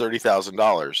container was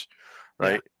 $30,000,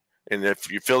 right? And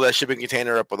if you fill that shipping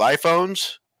container up with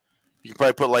iPhones, you can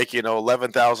probably put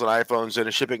 11,000 iPhones in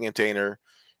a shipping container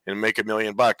and make $1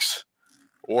 million.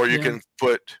 Or you can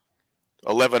put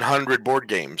 1,100 board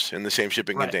games in the same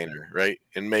shipping container, right?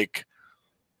 And make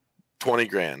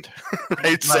 $20,000,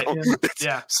 right?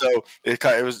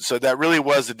 So that really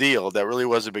was a deal. That really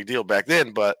was a big deal back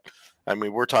then. But I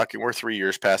mean, we're 3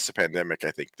 years past the pandemic,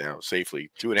 I think now, safely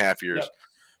 2.5 years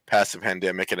past the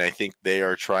pandemic. And I think they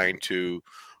are trying to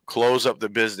close up the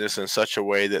business in such a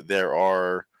way that there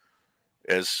are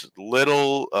as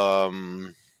little,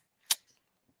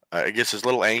 I guess, as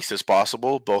little angst as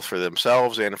possible, both for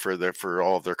themselves and for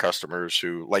all of their customers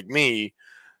who, like me,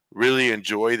 really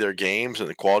enjoy their games and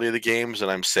the quality of the games. And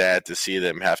I'm sad to see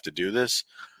them have to do this.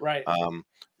 Right.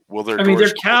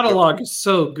 Their catalog is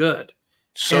so good.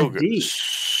 So and good. deep.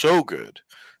 So good.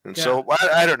 And so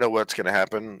I don't know what's going to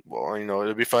happen. Well,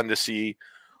 it'll be fun to see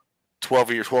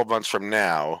 12 months from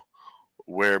now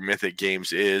where Mythic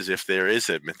Games is, if there is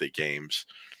a Mythic Games,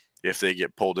 if they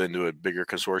get pulled into a bigger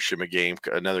consortium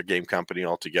of another game company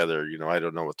altogether. I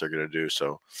don't know what they're going to do.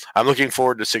 So I'm looking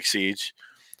forward to Six Siege.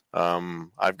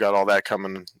 I've got all that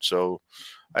coming. So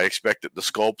I expect that the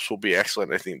sculpts will be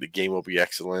excellent. I think the game will be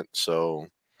excellent. So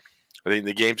I think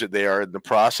the games that they are in the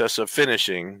process of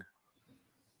finishing,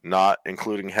 not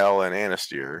including Hell and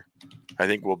Anastyr, I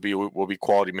think will be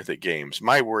quality Mythic games.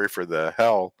 My worry for the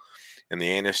Hell and the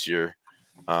Anastyr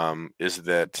is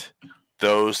that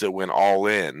those that went all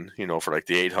in, for like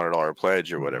the $800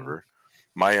 pledge or whatever,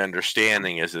 my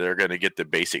understanding is that they're going to get the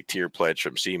basic tier pledge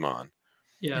from CMON,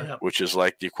 which is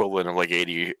like the equivalent of like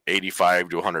 85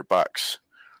 to $100,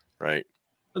 right?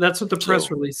 That's what the press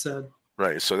release said.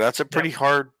 Right, so that's a pretty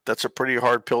hard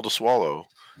pill to swallow.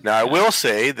 Now I will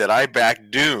say that I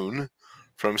backed Dune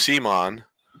from CMON,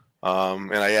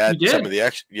 and I had some of the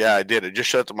extra. Yeah, I did. It just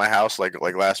showed up to my house like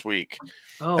last week.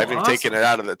 Oh, I haven't taken it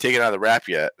out of the wrap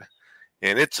yet,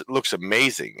 and it looks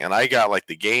amazing. And I got like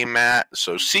the game mat.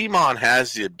 So CMON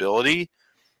has the ability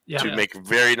to make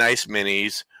very nice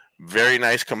minis, very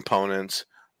nice components.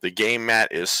 The game mat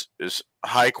is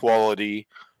high quality.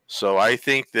 So I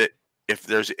think that if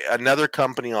there's another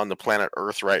company on the planet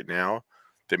Earth right now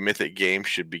that Mythic Games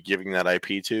should be giving that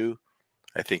IP to,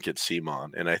 I think it's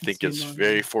CMON. And I think it's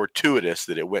very fortuitous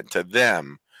that it went to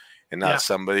them and not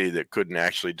somebody that couldn't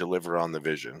actually deliver on the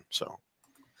vision. So,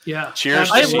 cheers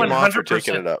to CMON for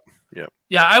taking it up.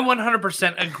 Yeah, I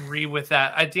 100% agree with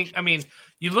that. I mean,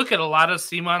 you look at a lot of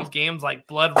CMON's games like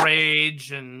Blood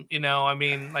Rage and,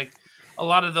 like a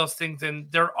lot of those things, and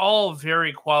they're all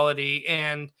very quality.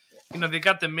 And they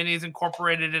got the minis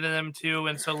incorporated into them too.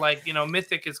 And so like,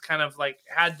 Mythic is kind of like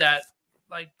had that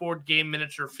like board game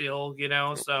miniature feel,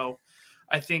 so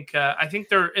I think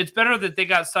it's better that they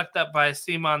got sucked up by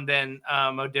CMON than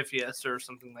Modiphius or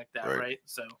something like that. Right.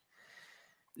 So,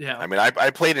 yeah. I mean, I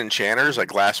played Enchanters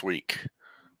like last week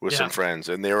with some friends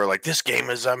and they were like, this game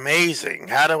is amazing.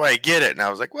 How do I get it? And I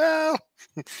was like, well,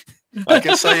 I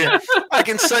can sell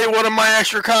you one of my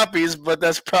extra copies, but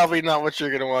that's probably not what you're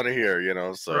going to want to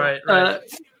hear, So right.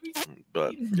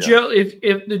 But Joe, if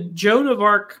the Joan of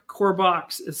Arc core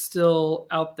box is still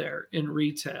out there in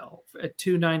retail at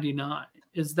 $299,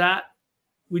 is that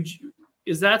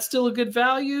still a good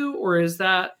value, or is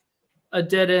that a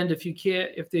dead end if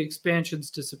the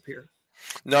expansions disappear?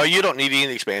 No, you don't need any of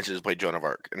the expansions to play Joan of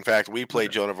Arc. In fact, we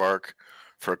played Joan of Arc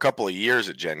for a couple of years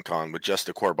at Gen Con with just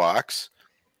the core box.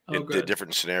 The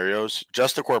different scenarios.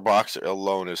 Just the core box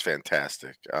alone is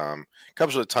fantastic.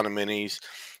 Comes with a ton of minis.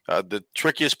 The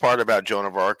trickiest part about Joan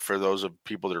of Arc for those of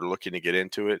people that are looking to get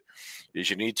into it is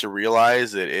you need to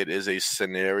realize that it is a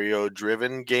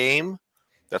scenario-driven game.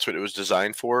 That's what it was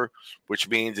designed for, which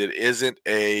means it isn't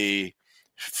a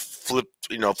flip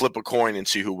a coin and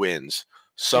see who wins.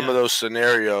 Some of those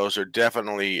scenarios are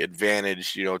definitely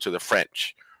advantage, to the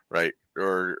French, right?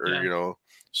 Or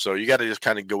so you got to just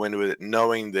kind of go into it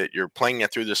knowing that you're playing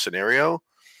it through the scenario,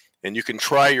 and you can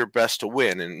try your best to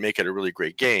win and make it a really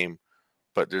great game.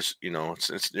 But there's, you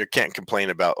can't complain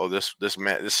about this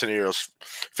scenario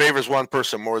favors one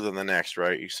person more than the next,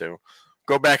 right? So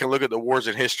go back and look at the wars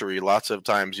in history. Lots of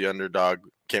times the underdog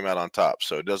came out on top,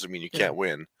 so it doesn't mean you can't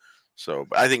win. So,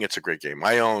 but I think it's a great game.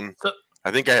 I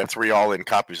think I have 3 all-in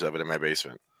copies of it in my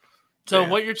basement. So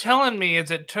what you're telling me is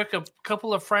it took a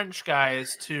couple of French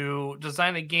guys to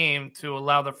design a game to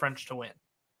allow the French to win.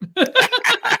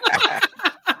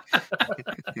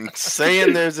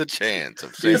 Saying there's a chance.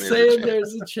 There's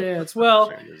a chance.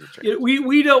 Well,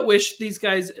 we don't wish these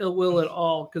guys ill will at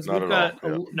all, because we've got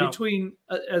between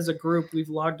as a group we've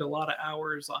logged a lot of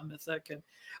hours on Mythic, and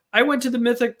I went to the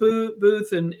Mythic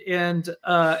booth and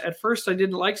at first I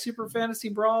didn't like Super Fantasy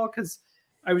Brawl because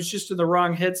I was just in the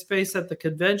wrong headspace at the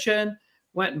convention.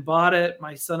 Went and bought it.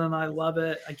 My son and I love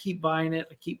it. I keep buying it.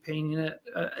 I keep painting it.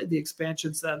 The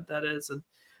expansions that is, and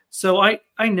so I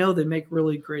know they make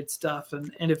really great stuff.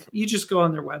 And if you just go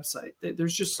on their website,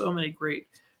 there's just so many great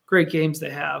games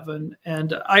they have. And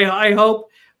I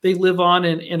hope they live on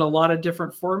in a lot of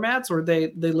different formats, or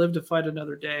they live to fight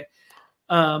another day.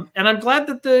 And I'm glad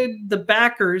that the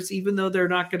backers, even though they're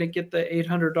not going to get the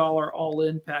 $800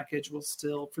 all-in package, will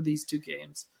still, for these two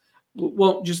games,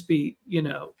 won't just be,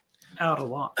 out a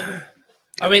lot.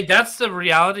 I mean, that's the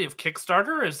reality of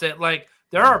Kickstarter, is that like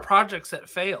there are projects that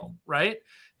fail, right?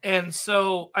 And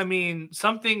so, I mean,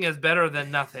 something is better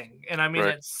than nothing. And I mean,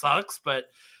 Right. It sucks, but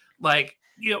like,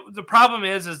 the problem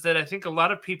is that I think a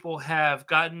lot of people have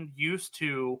gotten used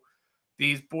to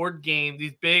these board games,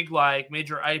 these big, like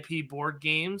major IP board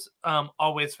games,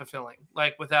 always fulfilling,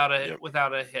 like without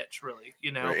a hitch, really,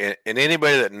 Right. And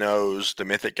anybody that knows the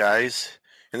Mythic guys,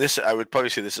 and this, I would probably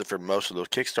say this is for most of those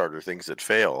Kickstarter things that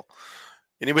fail.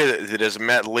 Anybody that has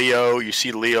met Leo, you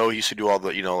see Leo, he used to do all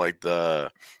the, like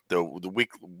the week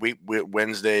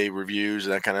Wednesday reviews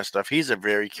and that kind of stuff. He's a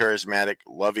very charismatic,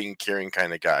 loving, caring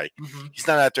kind of guy. Mm-hmm. He's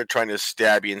not out there trying to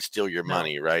stab you and steal your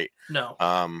money, right? No.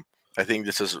 I think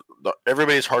this is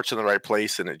everybody's heart's in the right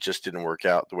place, and it just didn't work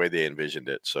out the way they envisioned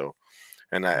it. So,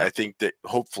 and I think that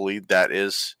hopefully that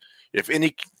is, if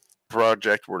any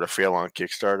project were to fail on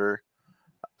Kickstarter,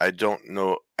 I don't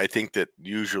know. I think that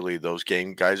usually those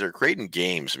game guys are creating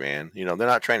games, man. They're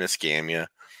not trying to scam you.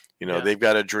 They've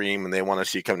got a dream and they want to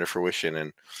see it come to fruition.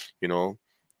 And,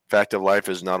 fact of life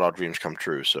is not all dreams come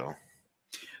true. So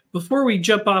before we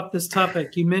jump off this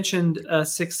topic, you mentioned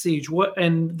Six Siege.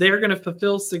 And they're going to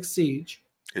fulfill Six Siege.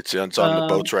 It's on the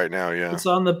boats right now. Yeah. It's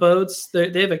on the boats.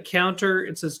 They have a counter.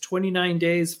 It says 29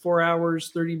 days, 4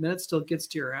 hours, 30 minutes till it gets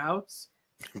to your house.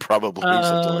 Probably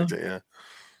something like that. Yeah.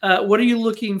 What are you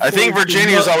looking for? I think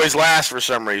Virginia's always last for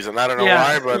some reason. I don't know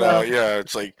why, but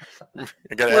it's like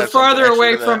we're farther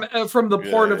away from the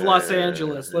port of Los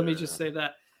Angeles. Let me just say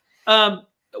that.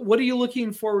 What are you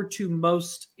looking forward to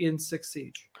most in Six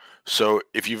Siege? So,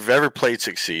 if you've ever played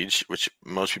Six Siege, which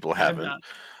most people haven't,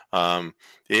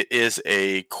 it is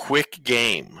a quick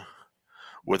game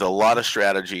with a lot of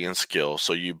strategy and skill.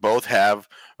 So you both have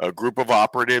a group of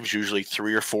operatives, usually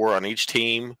 3 or 4 on each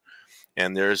team.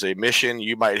 And there's a mission.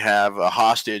 You might have a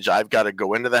hostage. I've got to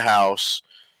go into the house,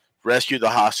 rescue the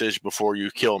hostage before you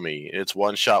kill me. It's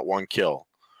one shot, one kill.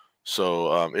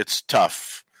 So it's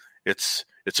tough. It's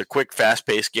a quick,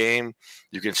 fast-paced game.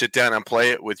 You can sit down and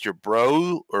play it with your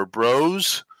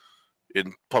bros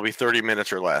in probably 30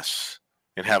 minutes or less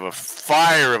and have a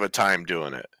fire of a time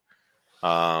doing it.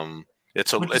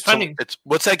 It's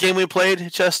what's that game we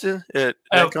played, Justin?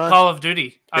 Call of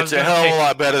Duty. It's a hell of a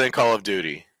lot better than Call of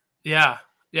Duty. Yeah.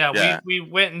 We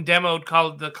went and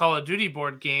demoed the Call of Duty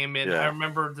board game, and I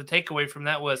remember the takeaway from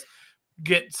that was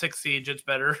get Six Siege. It's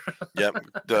better. Yep.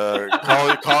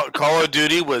 The Call of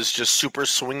Duty was just super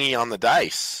swingy on the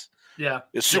dice. Yeah.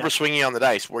 It's super swingy on the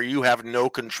dice where you have no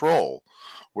control.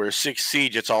 Where Six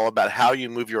Siege, it's all about how you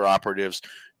move your operatives.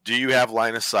 Do you have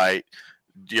line of sight?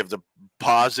 Do you have the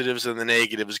positives and the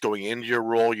negatives going into your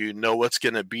role? You know what's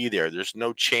going to be there. There's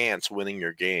no chance winning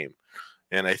your game.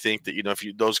 And I think that,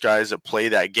 if those guys that play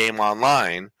that game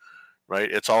online, right,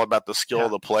 it's all about the skill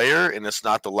of the player, and it's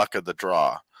not the luck of the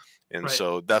draw. And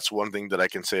so that's one thing that I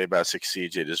can say about Six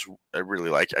Siege. I really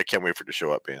like. I can't wait for it to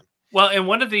show up, man. Well, and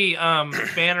one of the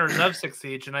banners of Six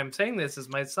Siege, and I'm saying this is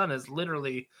my son is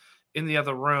literally in the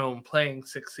other room playing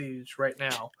Six Siege right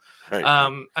now. Right.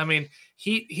 I mean,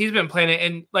 he's been playing it,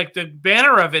 and like the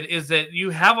banner of it is that you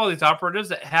have all these operatives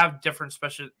that have different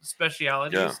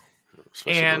specialities. Yeah.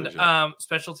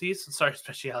 Specialties. Sorry,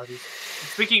 specialities.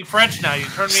 Speaking French now, you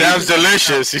turn me. Sounds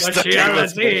delicious.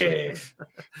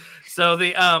 So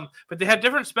but they have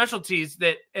different specialties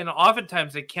and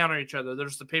oftentimes they counter each other.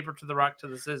 There's the paper to the rock to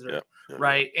the scissor,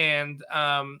 right? And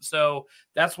so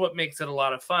that's what makes it a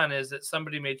lot of fun is that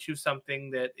somebody may choose something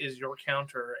that is your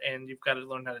counter, and you've got to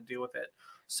learn how to deal with it.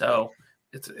 So.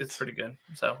 It's pretty good.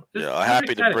 So I'm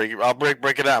happy to break it. I'll break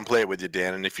it out and play it with you,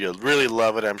 Dan. And if you really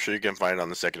love it, I'm sure you can find it on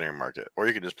the secondary market, or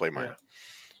you can just play mine.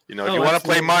 Yeah. If you want to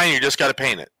play mine, you just got to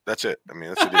paint it. That's it. I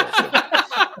mean, that's the deal.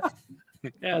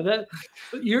 So.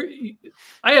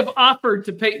 I have offered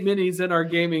to paint minis in our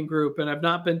gaming group, and I've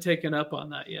not been taken up on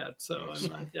that yet. So I'm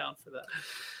not down for that.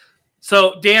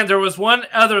 So, Dan, there was one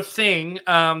other thing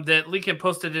that Lincoln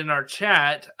posted in our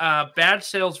chat. Badge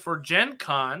sales for Gen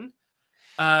Con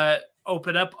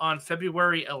open up on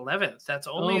February 11th. That's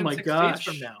only in 6 days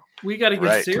from now. We got to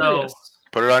get serious. So,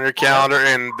 put it on your calendar,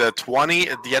 and at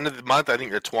the end of the month, I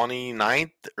think the 29th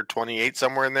or 28th,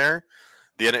 somewhere in there,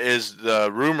 the end is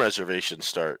the room reservations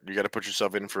start. You got to put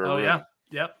yourself in for a room. Yeah.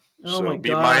 Yep. So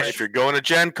if you're going to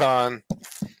Gen Con,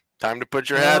 time to put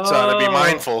your hats on and be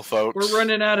mindful, folks. We're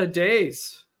running out of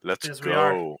days. Let's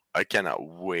go. I cannot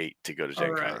wait to go to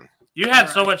Gen Con. You had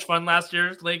so much fun last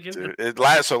year, Lincoln. Dude,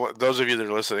 so those of you that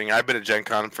are listening, I've been at Gen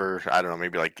Con for, I don't know,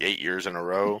 maybe like 8 years in a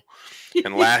row.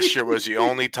 And last year was the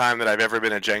only time that I've ever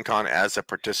been at Gen Con as a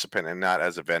participant and not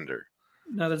as a vendor.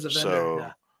 Not as a vendor. So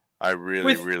yeah. I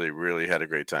really, really had a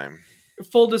great time.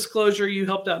 Full disclosure, you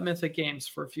helped out Mythic Games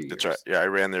for a few years. That's right. Yeah, I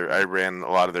ran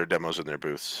a lot of their demos in their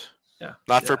booths. Yeah.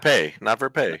 Not for pay. Not for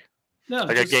pay. No,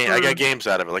 I got games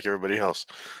out of it like everybody else.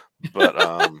 But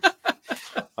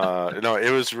no, it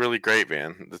was really great,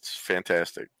 man. It's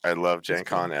fantastic. I love Gen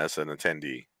Con as an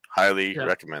attendee. Highly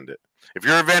recommend it. If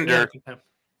you're a vendor,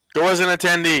 go as an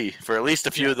attendee for at least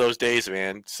a few of those days,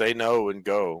 man. Say no and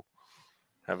go.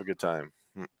 Have a good time.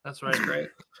 That's right. Great.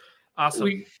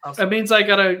 Awesome. That means I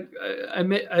gotta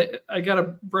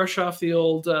brush off the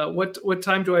old. What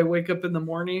time do I wake up in the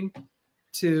morning?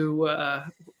 To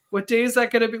what day is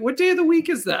that going to be? What day of the week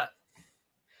is that?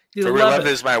 The February 11th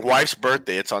is my wife's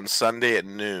birthday. It's on Sunday at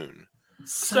noon.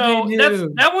 So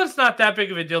that one's not that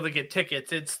big of a deal to get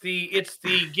tickets. It's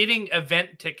the getting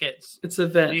event tickets. It's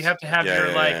event. You have to have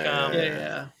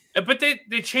But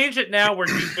they changed it now where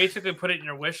you basically put it in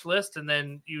your wish list and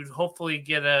then you hopefully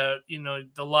get the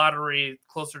lottery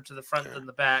closer to the front than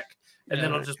the back. And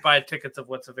then I'll just buy tickets of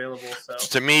what's available. So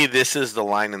to me, this is the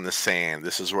line in the sand.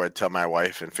 This is where I tell my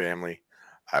wife and family,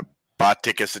 I bought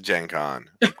tickets to Gen Con.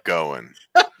 I'm going.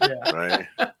 Right?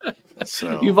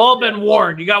 So you've all been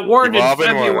warned. You got warned in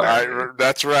February.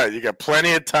 That's right. You got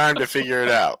plenty of time to figure it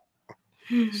out.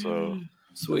 So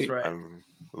sweet. Right. I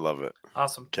love it.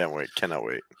 Awesome. Can't wait. Cannot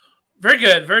wait. Very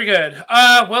good. Very good.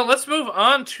 Well, let's move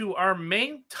on to our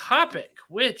main topic,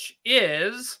 which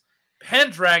is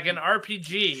Pendragon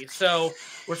RPG. So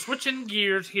we're switching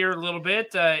gears here a little bit.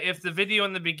 If the video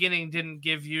in the beginning didn't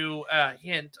give you a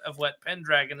hint of what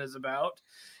Pendragon is about,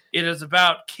 it is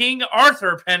about King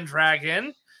Arthur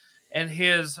Pendragon and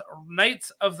his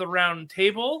Knights of the Round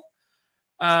Table.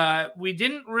 We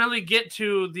didn't really get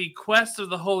to the Quest of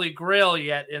the Holy Grail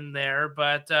yet in there,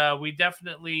 but we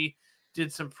definitely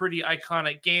did some pretty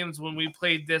iconic games when we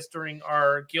played this during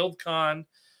our GuildCon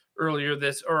earlier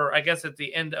or I guess at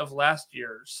the end of last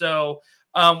year. So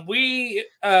we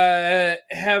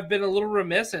have been a little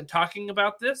remiss in talking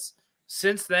about this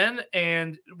since then,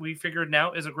 and we figured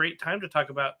now is a great time to talk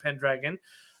about Pendragon.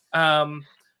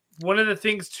 One of the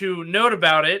things to note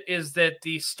about it is that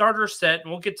the starter set,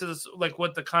 and we'll get to this, like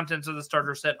what the contents of the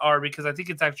starter set are, because I think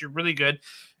it's actually really good.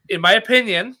 In my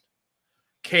opinion,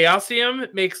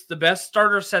 Chaosium makes the best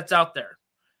starter sets out there.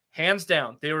 Hands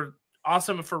down. They were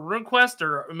awesome for RuneQuest.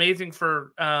 They're amazing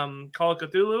for Call of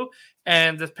Cthulhu.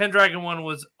 And the Pendragon one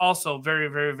was also very,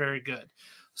 very, very good.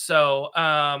 So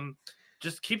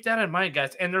just keep that in mind,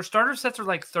 guys. And their starter sets are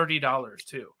like $30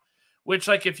 too. Which,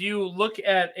 like, if you look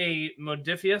at a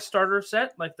Modiphius starter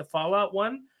set, like the Fallout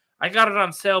one, I got it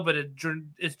on sale, but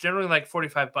it's generally like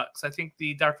 $45. I think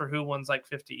the Doctor Who one's like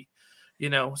 $50.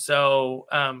 So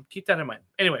keep that in mind.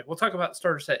 Anyway, we'll talk about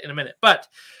starter set in a minute. But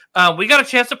we got a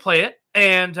chance to play it,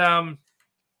 and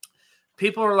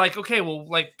people are like, okay, well,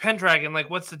 like Pendragon,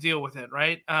 like what's the deal with it,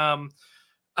 right?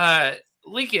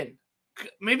 Lincoln,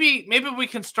 maybe we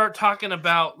can start talking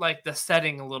about like the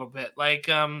setting a little bit, like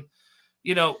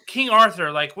King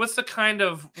Arthur. Like, what's the kind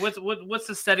of what's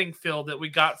the setting feel that we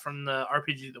got from the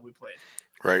RPG that we played?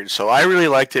 Right. So I really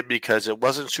liked it because it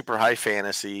wasn't super high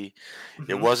fantasy.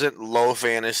 Mm-hmm. It wasn't low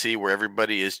fantasy where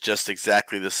everybody is just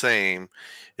exactly the same.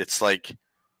 It's like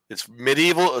it's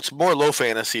medieval. It's more low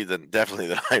fantasy than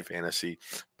high fantasy.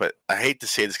 But I hate to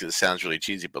say this because it sounds really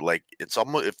cheesy, but like it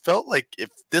felt like if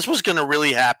this was going to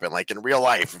really happen, like in real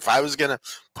life, if I was going to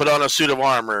put on a suit of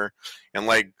armor and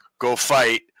like go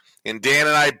fight, and Dan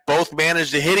and I both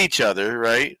managed to hit each other,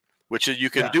 right? Which you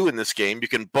can do in this game. You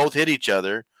can both hit each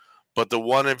other. But the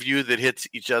one of you that hits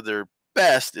each other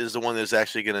best is the one that's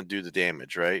actually going to do the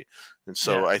damage, right? And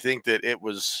so I think that it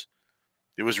was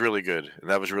really good. And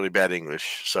that was really bad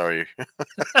English. Sorry.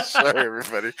 Sorry,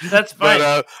 everybody. That's fine.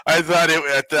 But I thought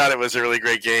it was a really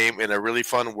great game in a really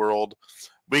fun world.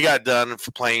 We got done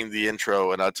playing the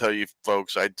intro, and I'll tell you,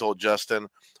 folks, I told Justin,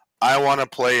 I want to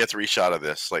play a 3-shot of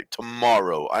this. Like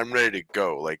tomorrow, I'm ready to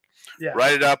go. Like,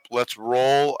 write it up. Let's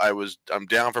roll. I'm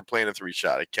down for playing a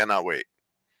 3-shot. I cannot wait.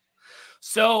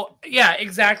 So, yeah,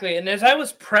 exactly. And as I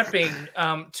was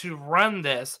prepping to run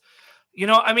this,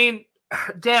 I mean,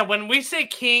 Dan, when we say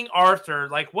King Arthur,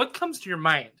 like, what comes to your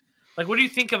mind? Like, what do you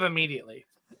think of immediately?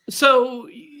 So,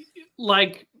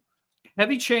 like,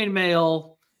 heavy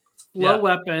chainmail, low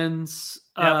weapons,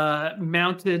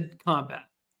 mounted combat,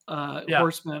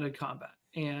 horse-mounted combat,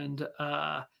 and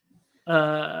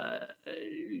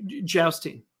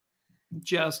jousting.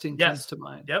 Jousting comes to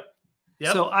mind. Yep.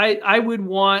 Yep. So I would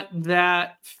want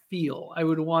that feel. I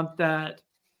would want that.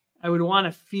 I would want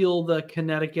to feel the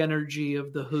kinetic energy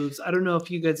of the hooves. I don't know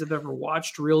if you guys have ever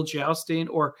watched real jousting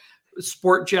or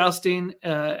sport jousting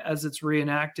as it's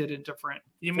reenacted in different.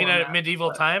 You mean at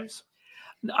medieval times?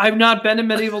 I've not been to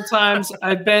medieval times.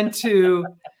 I've been to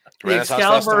the Renaissance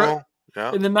Excalibur Festival?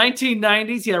 Yeah. in the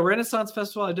 1990s. Yeah, Renaissance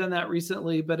Festival. I've done that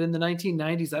recently, but in the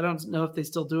 1990s, I don't know if they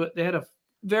still do it. They had a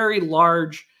very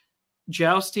large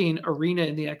jousting arena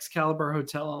in the Excalibur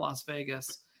Hotel in Las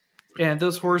Vegas, and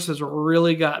those horses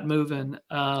really got moving.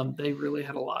 They really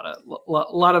had a lot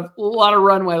of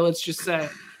runway. Let's just say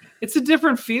it's a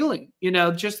different feeling,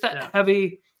 just that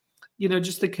heavy.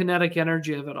 Just the kinetic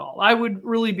energy of it all. I would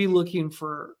really be looking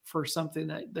for something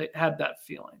that had that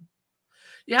feeling.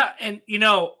 Yeah, and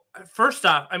first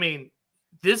off, I mean,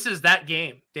 this is that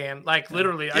game, Dan. Like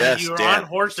literally, Yes, I mean, you're Dan, on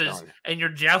horses and you're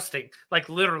jousting. Like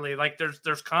literally, like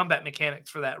there's combat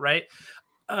mechanics for that, right?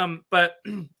 But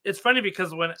it's funny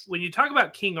because when you talk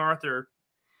about King Arthur,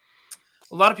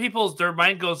 a lot of their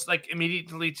mind goes like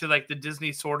immediately to like the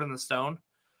Disney Sword in the Stone.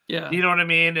 Yeah, you know what I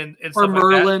mean, and or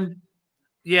Merlin. Like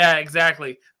yeah,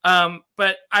 exactly.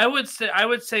 But I would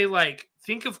say like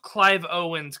think of Clive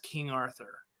Owen's King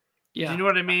Arthur. Yeah, do you know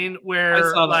what I mean? Where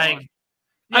I saw that like one.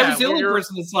 I was the only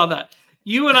person that saw that.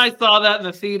 You and I saw that in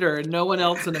the theater, and no one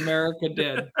else in America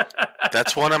did.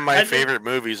 That's one of my favorite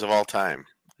movies of all time.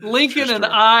 Lincoln and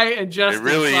I and Justin. It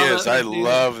really is. I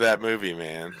love that movie,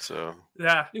 man. So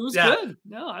yeah, it was good.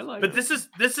 No, I like it. But this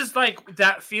is like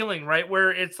that feeling, right?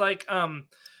 Where it's like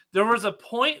there was a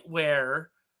point where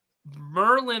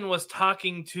Merlin was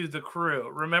talking to the crew.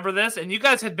 Remember this? And you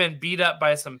guys had been beat up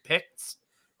by some Picts,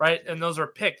 right? And those are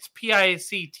Picts,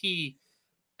 Picts,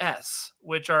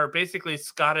 which are basically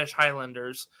Scottish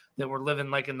Highlanders that were living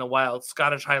like in the wild,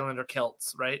 Scottish Highlander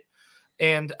Celts, right?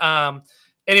 And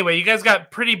anyway, you guys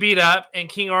got pretty beat up, and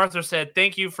King Arthur said,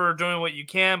 "Thank you for doing what you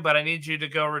can, but I need you to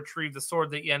go retrieve the sword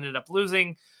that you ended up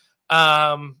losing,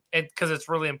 and because it's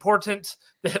really important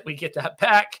that we get that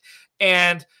back."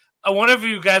 And one of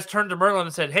you guys turned to Merlin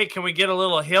and said, "Hey, can we get a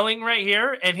little healing right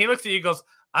here?" And he looks at you and goes,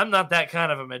 "I'm not that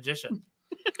kind of a magician."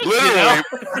 Literally,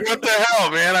 what the hell,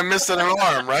 man? I missed an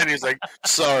arm, right? He's like,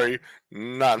 "Sorry,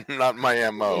 not my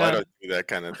MO. Yeah. I don't do that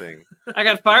kind of thing." I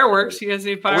got fireworks. You guys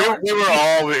need fireworks? We were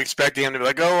all expecting him to be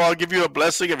like, "Oh, I'll give you a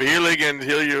blessing of healing and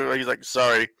heal you." He's like,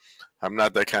 "Sorry, I'm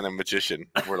not that kind of magician."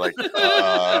 We're like,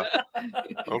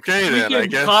 okay, then I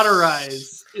guess.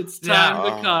 Cauterize. It's time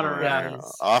to cauterize. Yeah.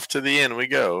 Off to the end we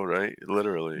go, right?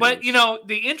 Literally. But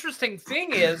the interesting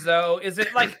thing is, though, is that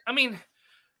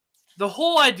the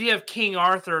whole idea of King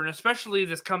Arthur, and especially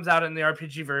this comes out in the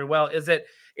RPG very well, is that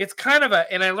it's kind of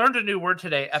and I learned a new word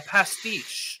today, a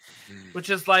pastiche, which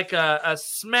is like a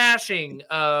smashing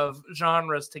of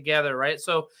genres together, right?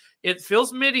 So it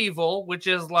feels medieval, which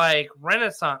is like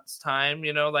Renaissance time,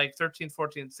 like 13th,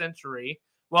 14th century.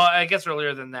 Well, I guess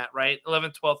earlier than that, right?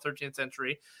 11th, 12th, 13th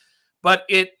century. But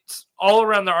it's all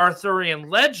around the Arthurian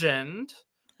legend,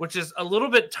 which is a little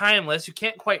bit timeless. You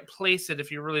can't quite place it if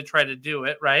you really try to do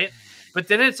it, right? But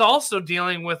then it's also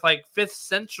dealing with like 5th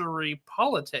century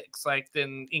politics, like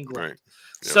in England. Right.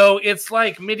 Yep. So it's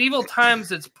like medieval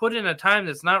times. It's put in a time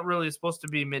that's not really supposed to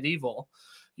be medieval,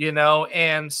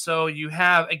 And so you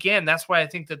have, again, that's why I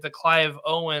think that the Clive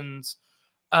Owens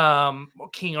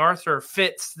King Arthur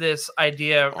fits this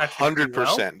idea.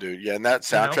 100%, dude. Yeah, and that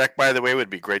soundtrack, by the way, would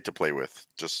be great to play with.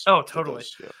 Just totally.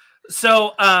 Yeah.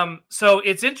 So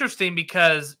it's interesting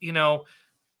because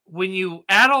when you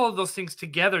add all of those things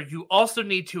together, you also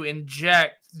need to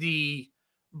inject the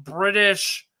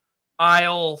British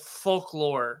Isle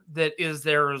folklore that is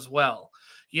there as well,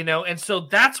 and so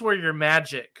that's where your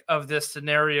magic of this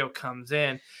scenario comes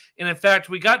in. And in fact,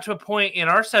 we got to a point in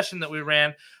our session that we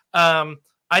ran.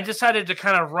 I decided to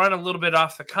kind of run a little bit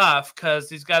off the cuff because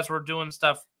these guys were doing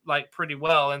stuff like pretty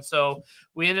well. And so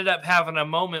we ended up having a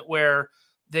moment where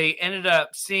they ended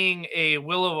up seeing a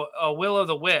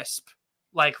will-o'-the-wisp,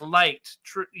 like light,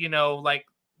 like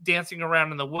dancing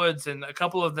around in the woods. And a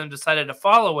couple of them decided to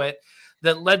follow it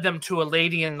that led them to a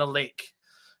lady in the lake.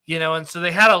 And so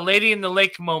they had a lady in the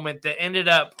lake moment that ended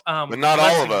up. But not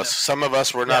all of us. Some of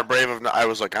us were not brave enough. I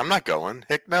was like, I'm not going.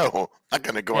 Heck no, I'm not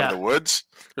going to go in the woods.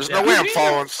 There's no way I'm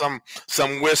following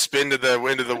some wisp into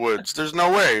the woods. There's no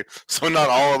way. So not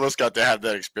all of us got to have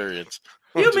that experience.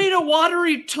 You mean a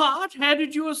watery tot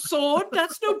handed you a sword?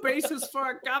 That's no basis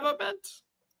for a government.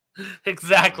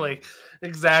 Exactly.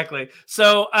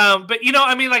 So, but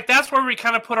that's where we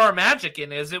kind of put our magic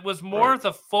in. It was more of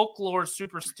the folklore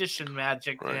superstition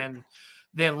magic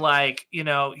than like,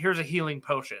 here's a healing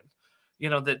potion,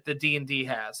 that the D&D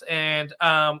has, and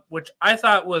which I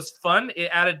thought was fun. It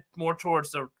added more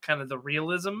towards the kind of the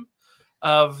realism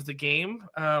of the game.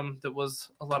 That was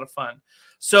a lot of fun.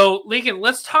 So Lincoln,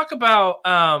 let's talk about.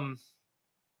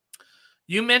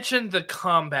 You mentioned the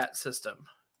combat system.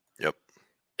 Yep.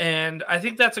 And I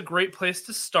think that's a great place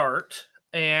to start.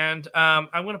 And I'm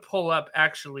going to pull up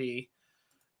actually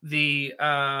the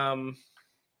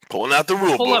pulling out the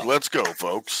rule book. Let's go,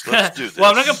 folks. Let's do this. Well,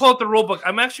 I'm not going to pull up the rule book.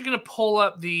 I'm actually going to pull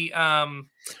up the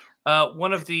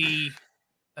one of the.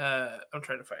 I'm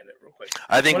trying to find it real quick.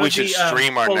 I think we should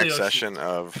stream our next session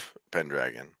of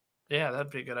Pendragon. Yeah,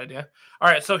 that'd be a good idea. All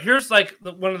right, so here's like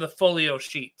one of the folio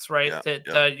sheets, right?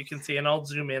 That you can see, and I'll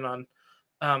zoom in on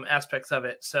aspects of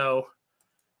it. So,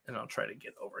 and I'll try to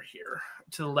get over here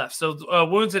to the left. So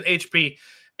wounds and HP,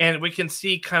 and we can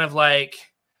see kind of like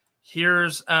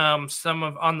here's some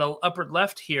of on the upper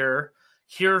left here.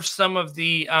 Here's some of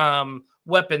the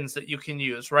weapons that you can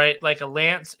use, right? Like a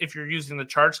lance if you're using the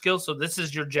charge skill. So this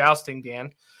is your jousting,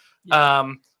 Dan.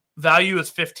 Yeah. Value is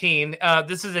 15.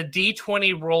 This is a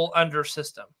D20 roll under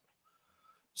system.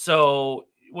 So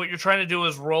what you're trying to do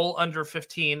is roll under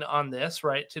 15 on this,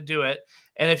 right, to do it.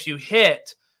 And if you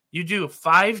hit, you do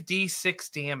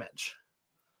 5d6 damage,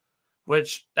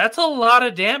 which that's a lot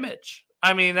of damage.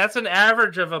 I mean, that's an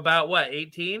average of about,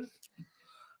 18?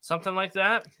 Something like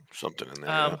that. Something in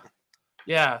there.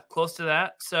 Yeah, close to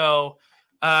that. So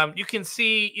you can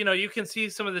see,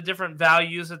 some of the different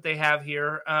values that they have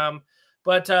here.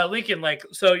 But Lincoln,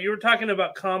 so you were talking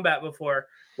about combat before.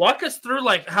 Walk us through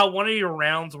how one of your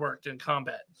rounds worked in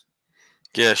combat.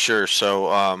 Yeah, sure.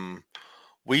 So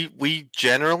we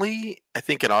generally, I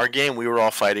think in our game, we were all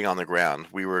fighting on the ground.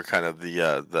 We were kind of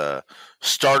the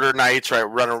starter knights, right?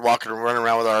 Running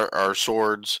around with our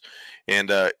swords,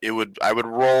 and I would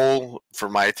roll for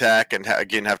my attack, and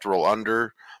again have to roll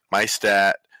under my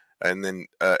stat, and then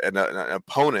an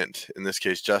opponent, in this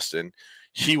case Justin,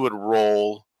 he would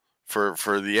roll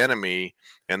for the enemy,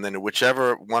 and then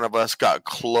whichever one of us got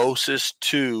closest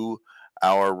to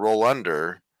our roll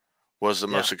under was the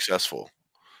most successful.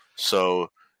 So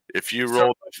if you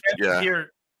roll,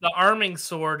 here the arming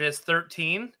sword is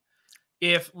 13.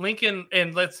 If Lincoln,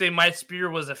 and let's say my spear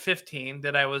was a 15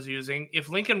 that I was using, if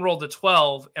Lincoln rolled a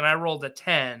 12 and I rolled a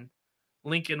 10,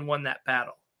 Lincoln won that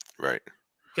battle. Right.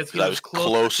 Because I was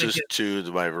closest to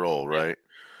my roll, right?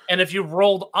 And if you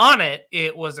rolled on it,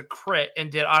 it was a crit and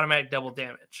did automatic double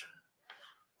damage.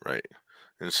 Right.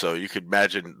 And so you could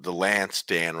imagine the lance,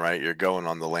 Dan, right? You're going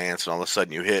on the lance, and all of a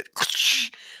sudden you hit,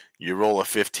 you roll a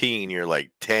 15, you're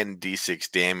like 10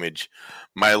 d6 damage.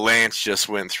 My lance just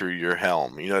went through your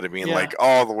helm. You know what I mean? Yeah.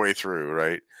 All the way through,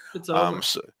 right? It's over.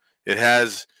 So it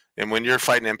has, and when you're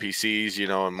fighting NPCs,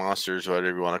 and monsters,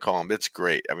 whatever you want to call them, it's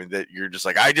great. I mean, that you're just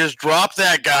like, I just dropped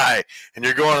that guy, and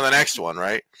you're going to the next one,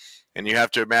 right? And you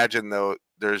have to imagine, though,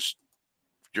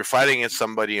 you're fighting against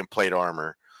somebody in plate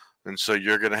armor. And so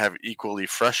you're going to have equally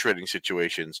frustrating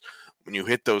situations when you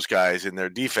hit those guys in their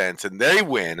defense and they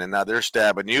win. And now they're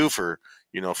stabbing you for,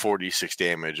 46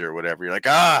 damage or whatever. You're like,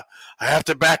 I have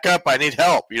to back up. I need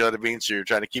help. You know what I mean? So you're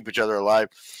trying to keep each other alive.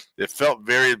 It felt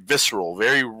very visceral,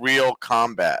 very real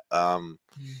combat.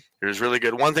 It was really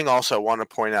good. One thing also I want to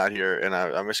point out here, and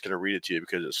I'm just going to read it to you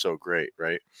because it's so great,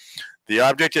 right? The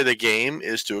object of the game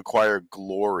is to acquire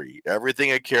glory.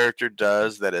 Everything a character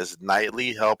does that is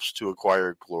knightly helps to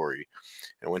acquire glory.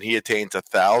 And when he attains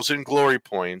 1,000 glory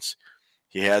points,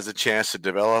 he has a chance to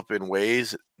develop in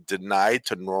ways denied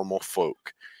to normal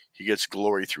folk. He gets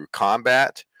glory through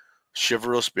combat,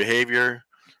 chivalrous behavior,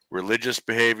 religious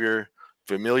behavior,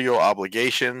 familial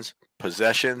obligations,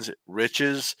 possessions,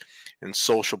 riches, and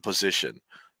social position.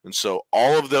 And so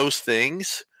all of those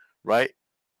things, right,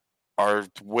 are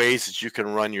ways that you can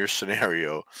run your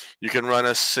scenario. You can run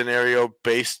a scenario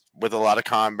based with a lot of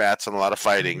combats and a lot of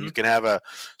fighting. Mm-hmm. You can have a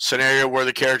scenario where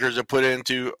the characters are put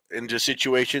into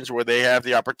situations where they have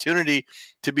the opportunity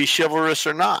to be chivalrous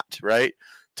or not, right?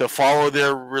 To follow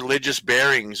their religious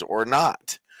bearings or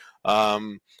not.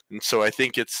 And so I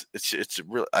think it's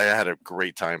real. I had a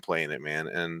great time playing it, man.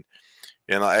 And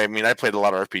I mean, I played a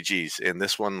lot of RPGs, and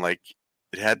this one, it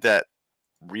had that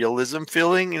realism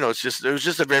feeling. It was just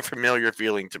a very familiar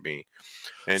feeling to me.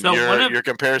 And so your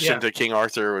comparison to King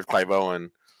Arthur with Clive Owen,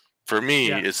 for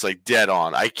me, it's dead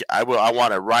on. I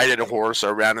want to ride a horse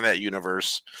around in that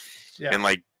universe and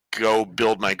go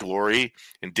build my glory.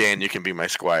 And Dan, you can be my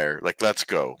squire. Let's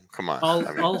go. Come on.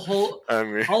 I'll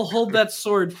hold that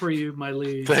sword for you, my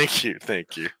liege. Thank you.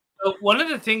 So one of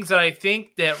the things that I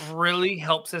think that really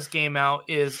helps this game out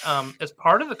is as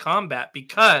part of the combat,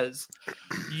 because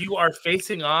you are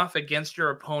facing off against your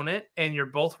opponent and you're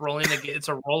both rolling against, it's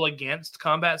a roll against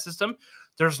combat system.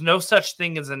 There's no such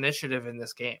thing as initiative in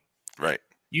this game. Right.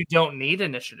 You don't need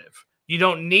initiative. You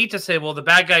don't need to say, well, the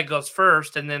bad guy goes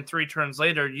first and then 3 turns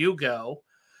later you go.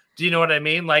 Do you know what I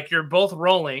mean? Like, you're both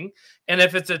rolling. And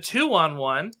if it's a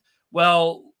 2-on-1,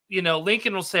 well, you know,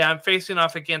 Lincoln will say, I'm facing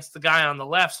off against the guy on the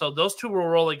left. So those two will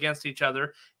roll against each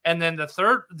other. And then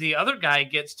the other guy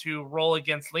gets to roll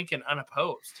against Lincoln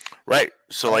unopposed. Right.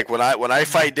 So like when I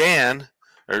fight Dan,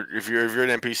 or if you're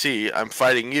an NPC, I'm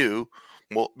fighting you.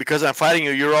 Well, because I'm fighting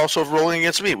you, you're also rolling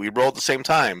against me. We roll at the same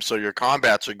time. So your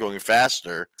combats are going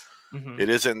faster. Mm-hmm. It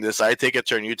isn't this, I take a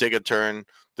turn, you take a turn,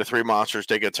 the 3 monsters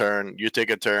take a turn, you take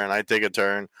a turn, I take a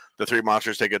turn, the 3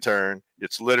 monsters take a turn.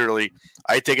 It's literally,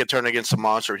 I take a turn against a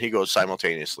monster and he goes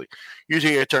simultaneously. You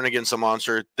take a turn against a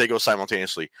monster, they go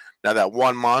simultaneously. Now that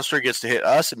one monster gets to hit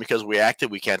us, and because we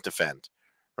acted, we can't defend,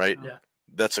 right? Yeah.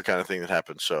 That's the kind of thing that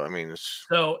happens. So, I mean,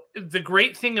 So the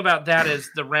great thing about that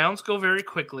is the rounds go very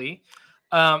quickly.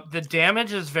 The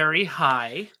damage is very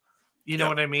high. You know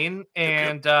what I mean?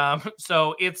 And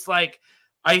so it's like,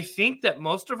 I think that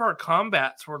most of our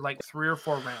combats were like 3 or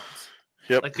 4 rounds.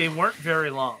 Yep. Like, they weren't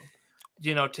very long,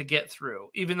 you know, to get through,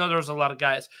 even though there was a lot of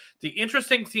guys. The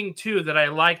interesting thing, too, that I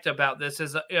liked about this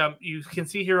is you can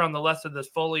see here on the left of this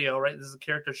folio, right? This is a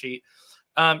character sheet.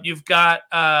 You've got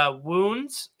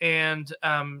wounds and,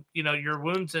 you know, your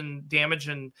wounds and damage.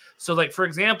 And so, like, for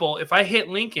example, if I hit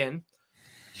Lincoln,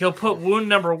 he'll put wound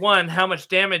number 1, how much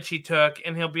damage he took,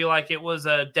 and he'll be like, it was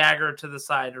a dagger to the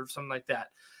side or something like that.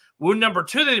 Wound number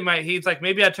 2 that he's like,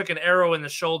 maybe I took an arrow in the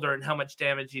shoulder and how much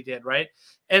damage he did, right?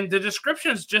 And the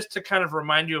description is just to kind of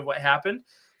remind you of what happened.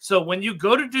 So when you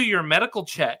go to do your medical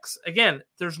checks, again,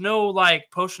 there's no like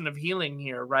potion of healing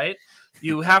here, right?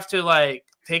 You have to like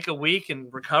take a week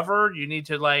and recover. You need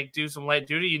to like do some light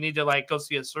duty. You need to like go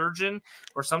see a surgeon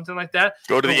or something like that.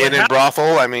 go to the inn and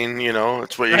brothel. I mean, you know,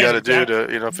 it's what you got to do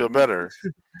to, you know, feel better.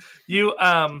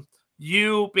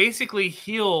 You basically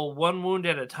heal 1 wound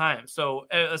at a time. So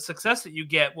a success that you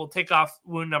get will take off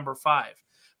wound number 5,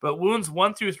 but wounds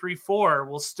 1 through 3, 4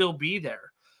 will still be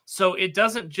there. So it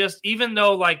doesn't just, even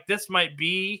though like this might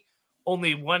be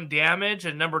only 1 damage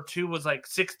and number 2 was like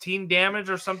 16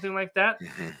 damage or something like that,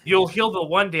 you'll heal the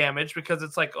 1 damage because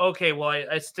it's like, okay, well,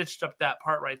 I stitched up that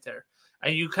part right there.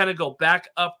 And you kind of go back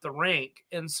up the rank.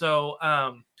 And so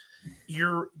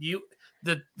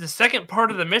the second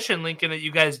part of the mission, Lincoln, that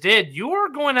you guys did, you were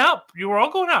all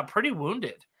going out pretty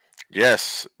wounded.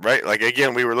 Yes, right. Like,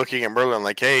 again, we were looking at Merlin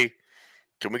like, hey,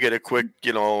 can we get a quick,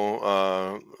 you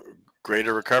know,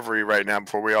 greater recovery right now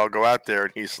before we all go out there?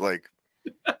 And he's like,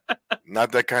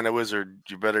 not that kind of wizard.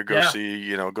 You better go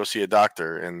see a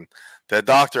doctor. And that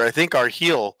doctor, I think our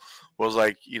heal was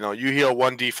like, you know, you heal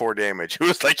 1d4 damage. It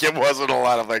was like, it wasn't a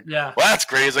lot of like, well, that's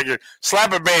great. It's like, you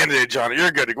slap a bandage on it.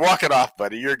 You're good. Walk it off,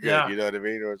 buddy. You're good. Yeah. You know what I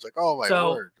mean? It was like, oh my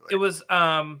word. Like, it was,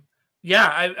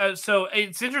 so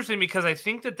it's interesting because I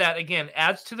think that again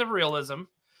adds to the realism.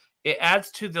 It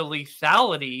adds to the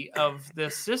lethality of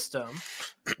this system,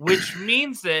 which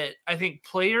means that I think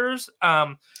players,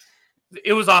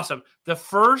 it was awesome. The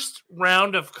first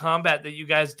round of combat that you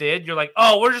guys did, you're like,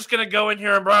 oh, we're just going to go in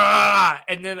here and blah.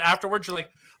 And then afterwards, you're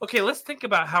like, okay, let's think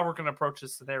about how we're going to approach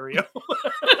this scenario.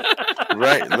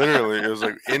 Right. Literally. It was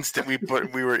like instant.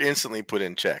 We were instantly put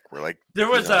in check. We're like, there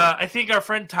was I think our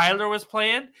friend Tyler was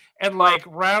playing, and like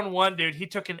round 1, dude, he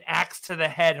took an axe to the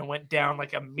head and went down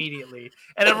like immediately.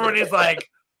 And everybody's like,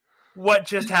 what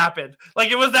just happened?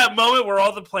 Like, it was that moment where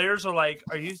all the players are like,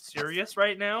 are you serious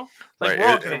right now? Like, we're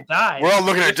all gonna die. We're all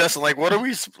looking at Justin like, what are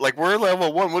we, like, we're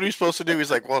level 1, what are we supposed to do? He's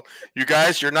like, well, you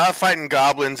guys, you're not fighting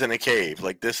goblins in a cave.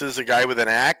 Like, this is a guy with an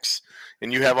axe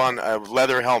and you have on a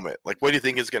leather helmet. Like, what do you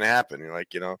think is going to happen? You're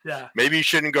like, you know, maybe you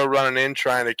shouldn't go running in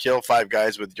trying to kill 5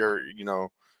 guys with your, you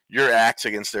know, your axe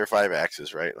against their 5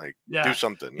 axes, right? Like, do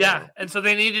something. Yeah. You know? And so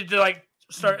they needed to like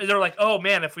they're like, oh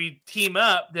man, if we team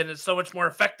up, then it's so much more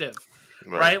effective,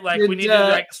 right? Like, we need to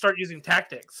like start using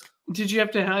tactics. Did you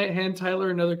have to hand Tyler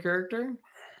another character?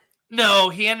 No,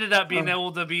 he ended up being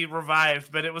able to be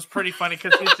revived, but it was pretty funny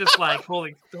because he's just like,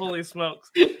 holy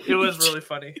smokes. It was really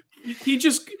funny. He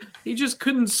just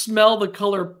couldn't smell the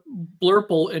color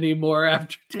blurple anymore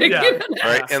after taking it.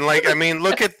 Right. And like, I mean,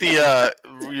 look at the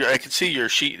I can see your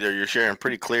sheet there you're sharing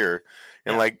pretty clear.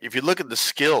 And like, if you look at the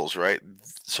skills, right?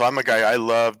 So I'm a guy, I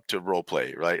love to role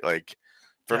play, right? Like,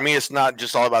 for me, it's not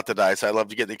just all about the dice. I love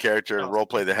to get the character and role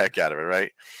play the heck out of it,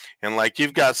 right? And like,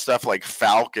 you've got stuff like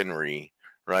falconry,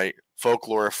 right?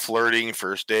 Folklore, flirting,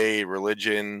 first aid,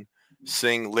 religion,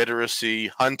 sing literacy,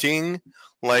 hunting.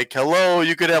 Like, hello,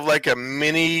 you could have like a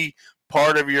mini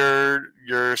part of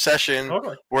your session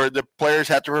where the players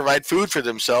have to provide food for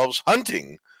themselves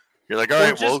hunting. You're like, all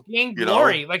right, just gain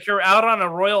glory, like you're out on a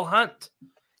royal hunt.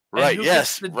 Right.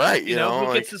 Yes. Right. You know,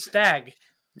 who gets the stag?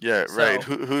 Yeah. So, right.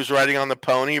 Who's riding on the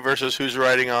pony versus who's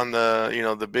riding on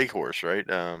the the big horse, right?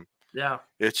 Yeah.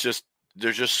 It's just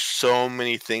there's just so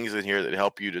many things in here that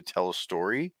help you to tell a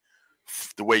story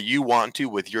the way you want to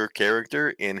with your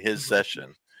character in his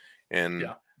session, and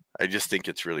I just think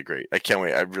it's really great. I can't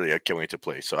wait. I can't wait to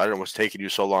play. So I don't know what's taking you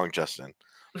so long, Justin,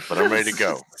 but I'm ready to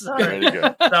go. Sorry. I'm ready to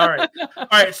go. Sorry. All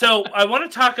right. So I want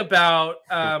to talk about,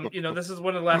 this is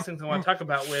one of the last things I want to talk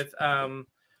about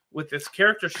with this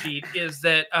character sheet is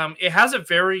that it has a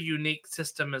very unique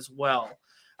system as well.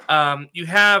 You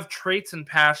have traits and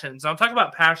passions. I'll talk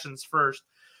about passions first.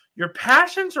 Your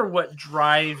passions are what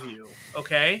drive you.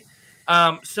 Okay.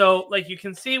 So like you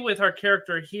can see with our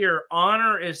character here,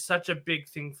 honor is such a big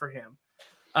thing for him.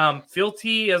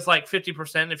 Fealty is like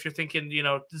 50% if you're thinking,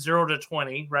 0 to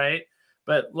 20, right?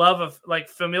 But love of like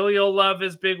familial love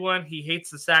is big one. He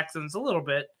hates the Saxons a little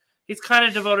bit. He's kind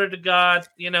of devoted to God,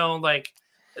 like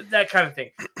that kind of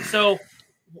thing. So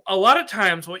a lot of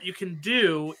times what you can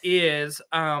do is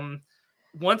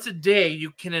once a day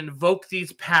you can invoke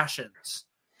these passions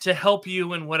to help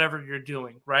you in whatever you're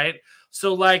doing, right?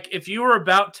 So like if you were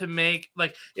about to make,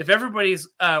 like if everybody's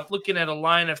looking at a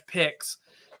line of picks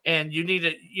and you need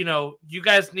to, you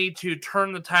guys need to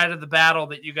turn the tide of the battle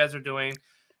that you guys are doing,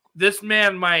 this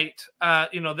man might,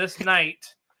 this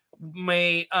knight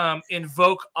may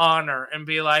invoke honor and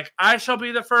be like, I shall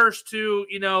be the first to,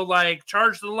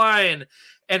 charge the lion.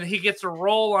 And he gets a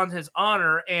roll on his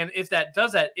honor. And if that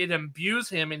does that, it imbues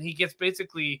him and he gets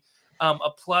basically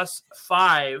a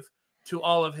 +5 to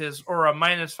all of his, or a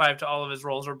 -5 to all of his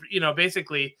rolls, or,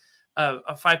 basically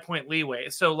a 5-point leeway.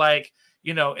 So like,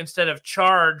 instead of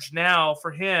charge now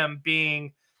for him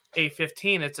being a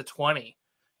 15, it's a 20,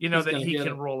 that he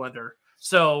can roll under.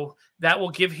 So that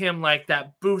will give him like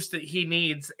that boost that he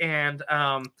needs. And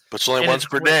but it's only once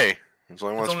per day. It's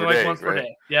only once per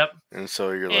day. Yep. And so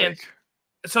you're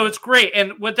so it's great.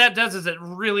 And what that does is it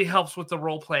really helps with the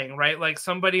role playing, right? Like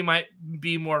somebody might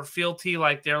be more fealty,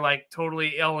 like they're like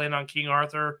totally ill in on King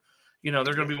Arthur. They're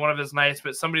going to be one of his knights,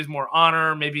 but somebody's more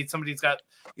honor. Maybe somebody's got,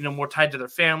 more tied to their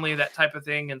family, that type of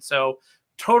thing. And so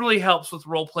totally helps with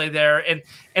role play there. And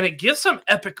it gives some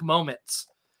epic moments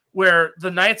where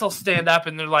the knights will stand up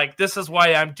and they're like, this is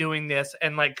why I'm doing this,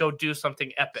 and like go do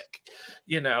something epic,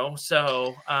 So,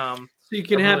 so you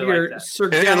can have your Sir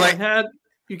Galahad.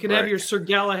 You can have your Sir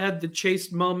Galahad the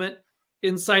Chaste moment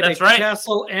inside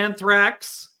Castle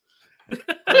Anthrax.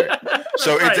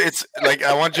 So it's like,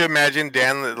 I want you to imagine,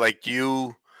 Dan, that like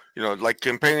like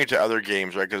comparing it to other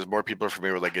games, right? Because more people are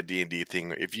familiar with like a D&D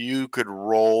thing. If you could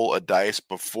roll a dice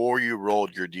before you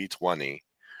rolled your D20,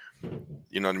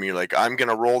 you know what I mean? Like, I'm going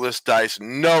to roll this dice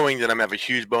knowing that I'm going to have a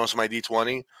huge bonus on my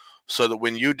D20, so that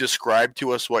when you describe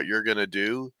to us what you're going to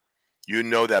do,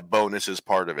 that bonus is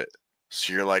part of it.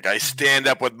 So you're like, I stand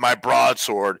up with my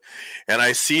broadsword and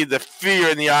I see the fear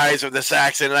in the eyes of the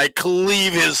Saxon and I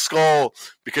cleave his skull,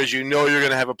 because you're going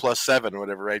to have a +7 or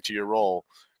whatever, right, to your roll.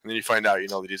 And then you find out,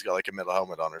 that he's got like a metal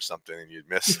helmet on or something, and you'd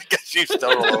miss because you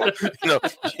still roll.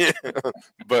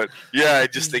 But yeah, I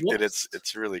just think that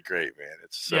it's really great, man.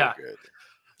 It's so good.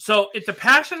 So if the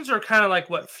passions are kind of like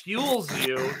what fuels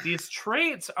you, these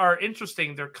traits are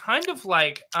interesting. They're kind of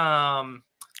like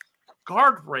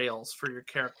guardrails for your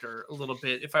character a little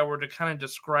bit, if I were to kind of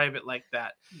describe it like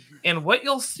that. And what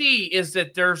you'll see is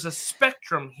that there's a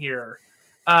spectrum here.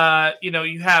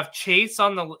 You have chaste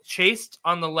on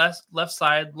the left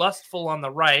side, lustful on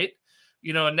the right.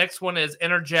 Next one is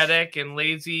energetic, and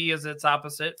lazy is its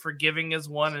opposite. Forgiving is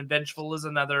one, and vengeful is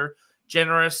another.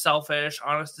 Generous, selfish,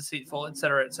 honest, deceitful,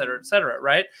 etc., etc., etc.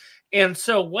 Right? And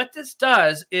so what this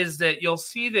does is that you'll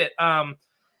see that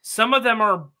some of them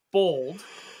are bold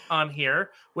on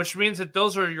here, which means that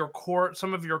those are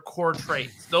some of your core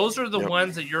traits. Those are the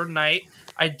ones that your knight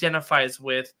identifies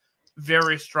with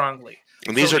very strongly.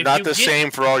 And these are not the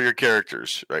same for all your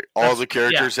characters, right? All the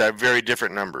characters have very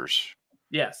different numbers.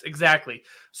 Yes, exactly.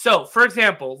 So, for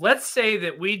example, let's say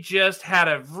that we just had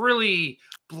a really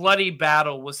bloody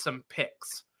battle with some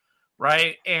picks,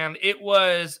 right? And it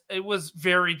was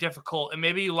very difficult, and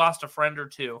maybe you lost a friend or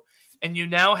two, and you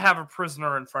now have a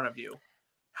prisoner in front of you.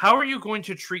 How are you going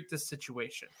to treat this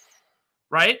situation,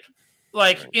 right?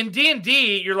 Like in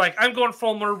D&D, you're like, I'm going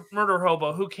full murder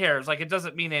hobo. Who cares? Like, it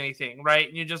doesn't mean anything, right?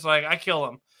 And you're just like, I kill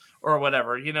him or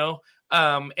whatever,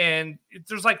 And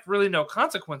there's like really no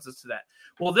consequences to that.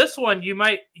 Well, this one you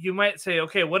might say,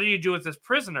 okay, what do you do with this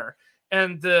prisoner?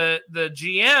 And the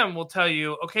GM will tell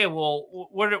you, okay, well,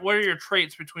 what are your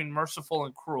traits between merciful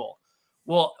and cruel?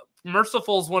 Well,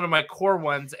 merciful is one of my core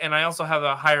ones, and I also have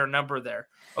a higher number there.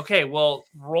 Okay, well,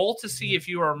 roll to see if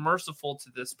you are merciful to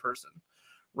this person,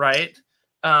 right?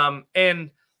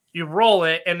 And you roll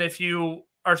it, and if you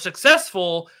are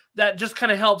successful, that just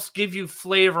kind of helps give you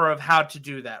flavor of how to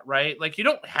do that, right? Like, you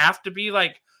don't have to be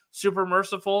like super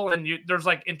merciful, and there's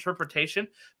like interpretation.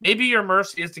 Maybe your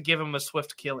mercy is to give him a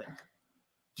swift killing.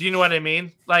 Do you know what I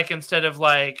mean? Like, instead of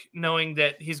like knowing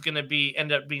that he's going to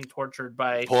end up being tortured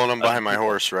by pulling him behind my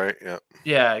horse, right? Yeah.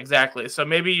 Yeah, exactly. So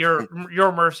maybe your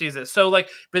mercy is it. So like,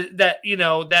 but that,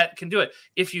 that can do it.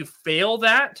 If you fail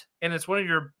that and it's one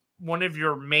of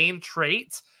your main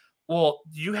traits, well,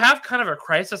 you have kind of a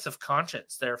crisis of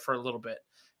conscience there for a little bit.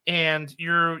 And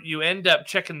you end up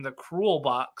checking the cruel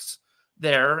box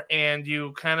there, and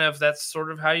that's sort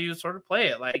of how you sort of play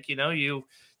it. Like,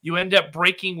 you end up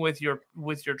breaking with your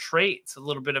traits a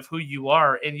little bit of who you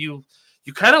are, and you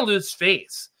kind of lose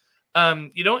face.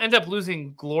 You don't end up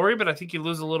losing glory, but I think you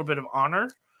lose a little bit of honor.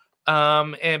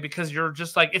 And because you're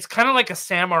just like, it's kind of like a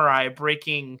samurai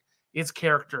breaking its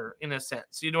character in a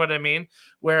sense. You know what I mean?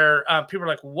 Where people are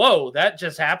like, whoa, that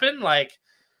just happened? Like,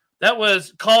 that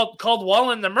was called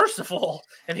Wallen the Merciful,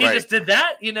 and he just did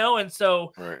that, And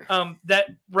so that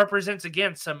represents,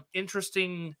 again, some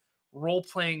interesting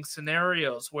role-playing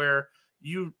scenarios where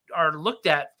you are looked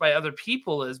at by other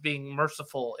people as being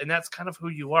merciful, and that's kind of who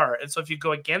you are. And so if you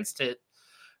go against it,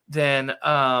 then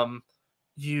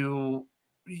you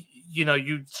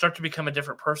start to become a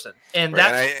different person, and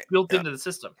that's built into the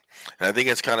system. And I think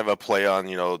it's kind of a play on,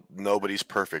 nobody's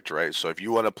perfect, right? So if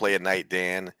you want to play a knight,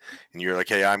 Dan, and you're like,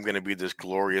 hey, I'm going to be this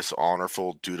glorious,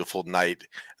 honorful, dutiful knight,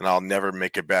 and I'll never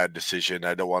make a bad decision.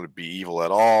 I don't want to be evil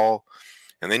at all.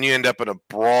 And then you end up in a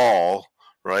brawl,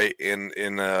 right? In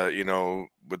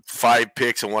with 5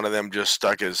 picks, and one of them just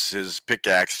stuck his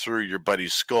pickaxe through your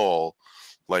buddy's skull.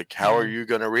 Like, how are you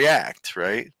going to react,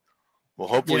 right? Well,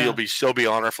 hopefully you'll still be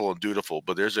honorful and dutiful,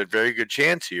 but there's a very good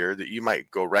chance here that you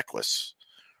might go reckless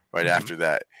right after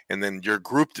that. And then your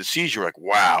group that sees you are like,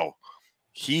 wow,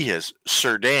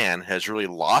 Sir Dan has really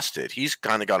lost it. He's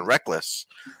kind of gone reckless.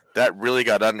 That really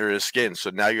got under his skin. So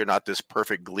now you're not this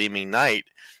perfect gleaming knight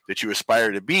that you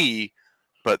aspire to be,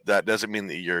 but that doesn't mean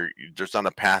that there's not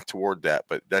a path toward that,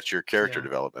 but that's your character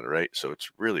development, right? So it's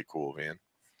really cool, man.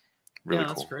 Really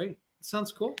cool. That's great.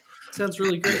 Sounds cool. Sounds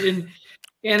really good.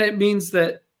 And it means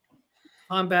that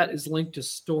combat is linked to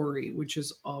story, which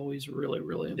is always really,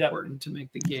 really important to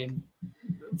make the game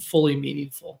fully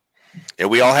meaningful. And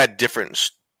we all had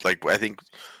different, like, I think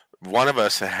one of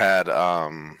us had,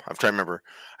 I'm trying to remember,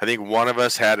 I think one of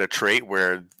us had a trait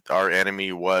where our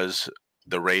enemy was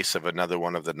the race of another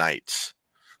one of the knights.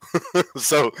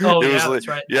 So it was like,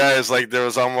 right. It's like there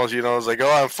was almost, it was like,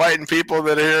 oh, I'm fighting people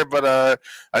that are here, but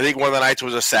I think one of the knights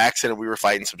was a Saxon, and we were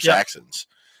fighting some Saxons.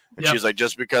 And she's like,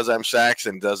 just because I'm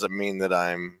Saxon doesn't mean that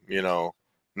I'm,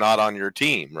 not on your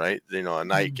team, right? A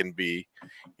knight can be,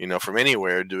 from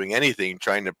anywhere doing anything,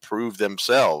 trying to prove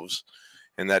themselves,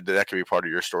 and that can be part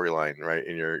of your storyline, right,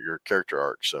 in your character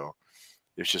arc. So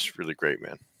it's just really great,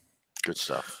 man. Good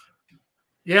stuff.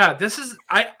 Yeah, this is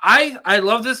I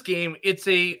love this game. It's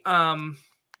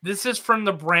this is from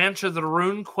the branch of the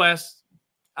RuneQuest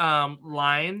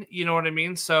line. You know what I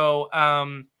mean? So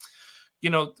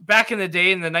back in the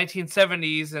day in the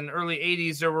 1970s and early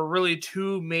 80s, there were really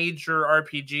 2 major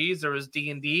RPGs. There was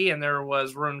D&D and there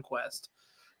was RuneQuest.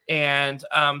 And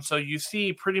so you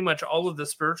see pretty much all of the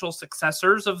spiritual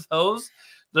successors of those,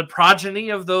 the progeny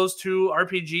of those 2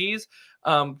 RPGs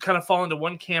kind of fall into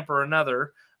one camp or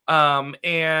another. This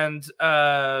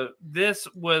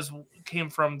came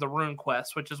from the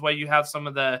RuneQuest, which is why you have some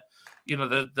of the,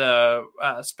 the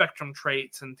spectrum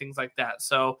traits and things like that.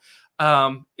 So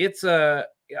I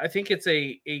think it's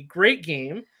a great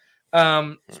game.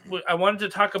 I wanted to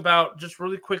talk about just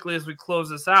really quickly as we close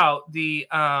this out, the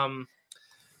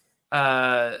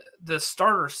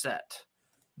starter set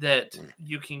that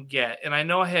you can get. And I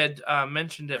know I had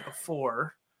mentioned it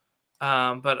before,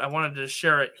 but I wanted to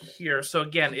share it here. So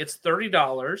again, it's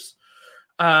 $30.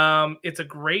 It's a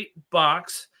great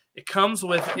box. It comes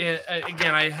with,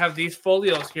 again, I have these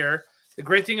folios here. The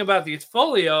great thing about these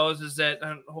folios is that,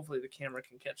 hopefully the camera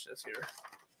can catch this here.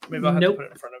 Maybe I'll have to put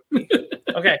it in front of me.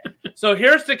 Okay, so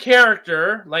here's the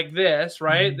character like this,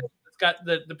 right? It's got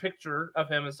the picture of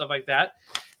him and stuff like that.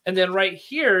 And then right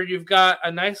here, you've got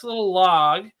a nice little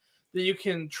log that you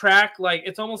can track. Like,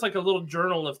 it's almost like a little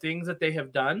journal of things that they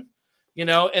have done,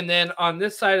 And then on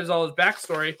this side is all his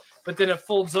backstory. but then it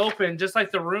folds open just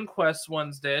like the RuneQuest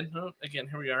ones did. Oh, again,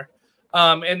 here we are.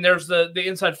 And there's the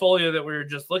inside folio that we were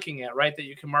just looking at, right? That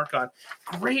you can mark on.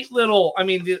 Great little. I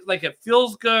mean, like it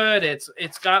feels good.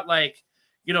 It's got like,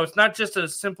 it's not just a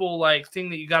simple like thing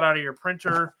that you got out of your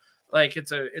printer. Like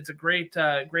it's a great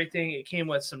thing. It came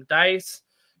with some dice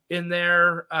in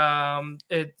there.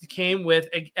 It came with,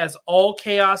 as all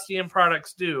Chaosium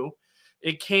products do,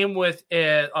 it came with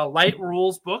a light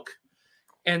rules book,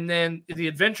 and then the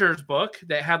adventures book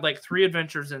that had like 3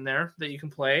 adventures in there that you can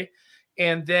play.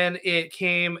 And then it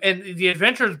came, and the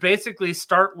adventures basically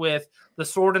start with the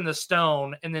Sword and the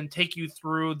Stone, and then take you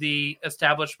through the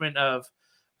establishment of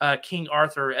King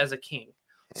Arthur as a king.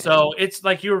 So it's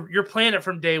like you're playing it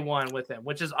from day one with him,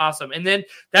 which is awesome. And then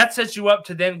that sets you up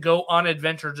to then go on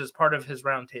adventures as part of his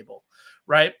round table,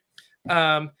 right?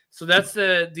 So that's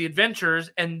the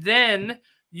adventures. And then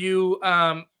you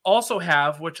also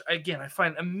have, which again I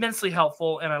find immensely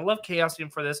helpful, and I love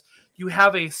Chaosium for this, you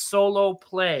have a solo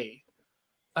play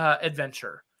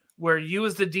adventure where you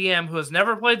as the DM who has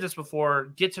never played this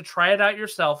before get to try it out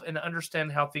yourself and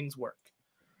understand how things work.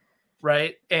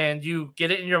 Right. And you get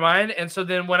it in your mind. And so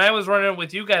then when I was running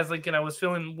with you guys, Lincoln, I was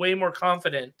feeling way more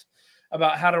confident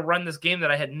about how to run this game that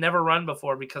I had never run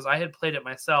before because I had played it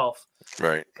myself.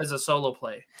 Right. As a solo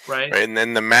play. Right. And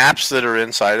then the maps that are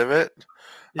inside of it.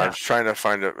 Yeah. I was trying to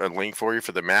find a link for you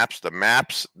for the maps. The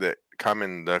maps that come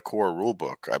in the core rule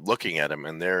book, I'm looking at them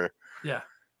and they're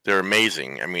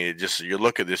amazing. I mean, you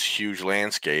look at this huge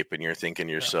landscape and you're thinking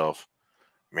to yourself,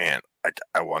 man,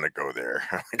 I want to go there.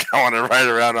 I want to ride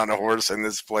around on a horse in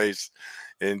this place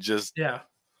and just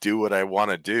do what I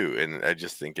want to do. And I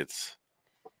just think it's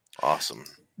awesome.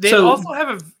 They also have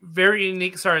a very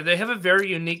unique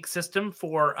system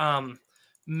for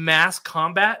mass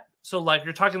combat. So like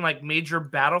you're talking like major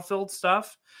battlefield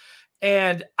stuff.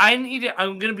 And I'm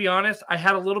going to be honest, I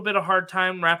had a little bit of hard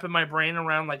time wrapping my brain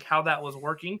around like how that was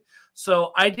working.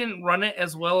 So I didn't run it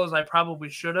as well as I probably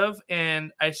should have.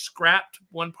 And I scrapped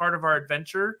one part of our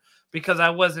adventure because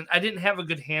I didn't have a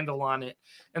good handle on it.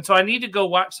 And so I need to go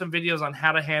watch some videos on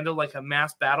how to handle like a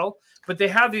mass battle. But they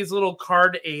have these little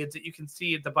card aids that you can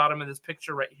see at the bottom of this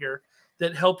picture right here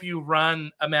that help you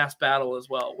run a mass battle as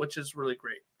well, which is really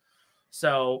great.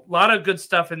 So a lot of good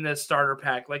stuff in this starter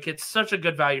pack. Like it's such a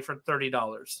good value for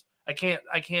 $30. I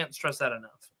can't stress that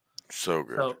enough. So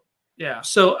good. So, yeah.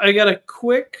 So I got a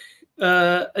quick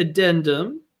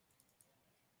addendum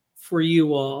for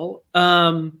you all.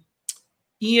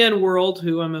 EN World,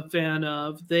 who I'm a fan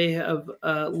of, they have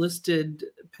listed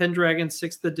Pendragon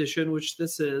 6th edition, which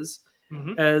this is,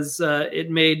 as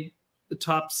it made the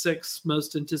top 6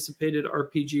 most anticipated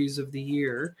RPGs of the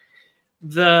year.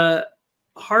 The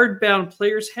hardbound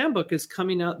player's handbook is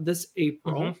coming out this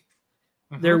April.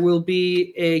 There will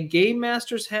be a game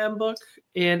master's handbook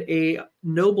and a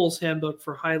noble's handbook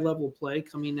for high level play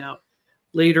coming out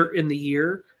later in the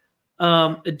year.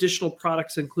 Additional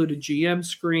products include a GM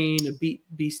screen, a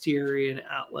bestiary, and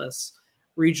atlas,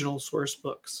 regional source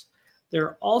books.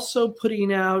 They're also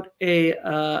putting out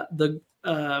the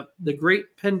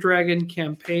Great Pendragon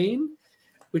campaign,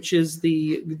 which is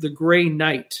the Grey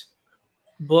Knight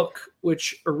book,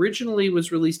 which originally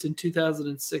was released in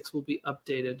 2006, will be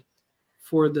updated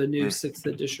for the new 6th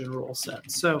edition rule set.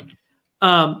 So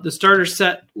the starter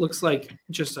set looks like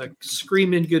just a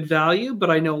screaming good value,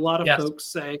 but I know a lot of folks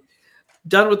say,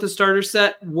 done with the starter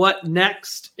set, what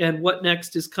next? And what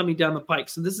next is coming down the pike.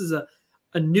 So this is a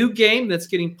new game that's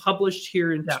getting published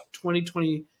here in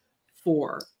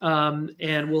 2024.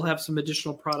 And we'll have some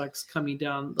additional products coming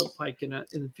down the pike in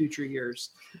the future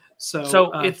years.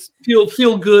 So it's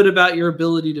feel good about your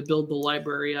ability to build the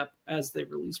library up as they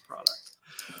release products.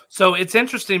 So it's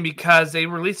interesting because they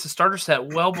released the starter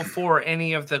set well before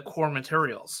any of the core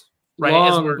materials, right?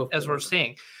 As we're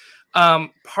seeing.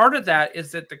 Part of that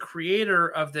is that the creator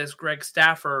of this, Greg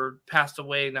Stafford, passed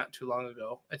away not too long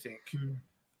ago, I think.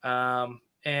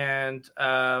 And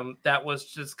that was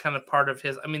just kind of part of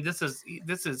his. I mean, this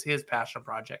is his passion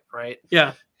project, right?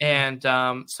 Yeah. And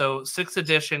so 6th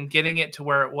edition, getting it to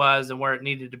where it was and where it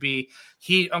needed to be.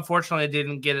 He unfortunately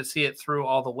didn't get to see it through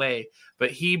all the way, but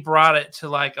he brought it to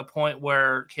like a point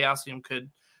where Chaosium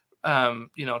could,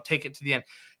 take it to the end.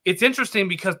 It's interesting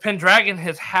because Pendragon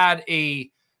has had a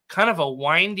kind of a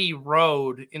windy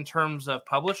road in terms of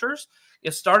publishers.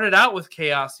 It started out with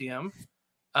Chaosium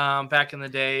back in the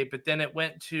day, but then it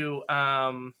went to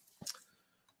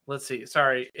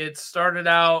it started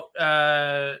out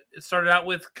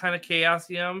with kind of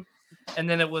Chaosium, and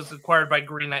then it was acquired by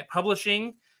Green Knight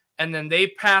Publishing, and then they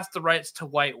passed the rights to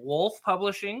White Wolf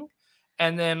Publishing,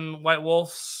 and then White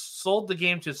Wolf sold the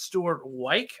game to Stuart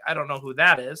Weick. I don't know who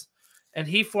that is. and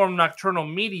he formed Nocturnal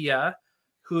Media,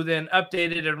 who then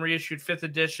updated and reissued 5th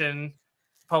edition,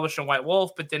 published in White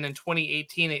Wolf. But then in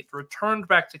 2018, it returned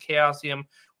back to Chaosium,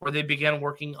 where they began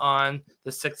working on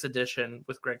the 6th edition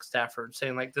with Greg Stafford,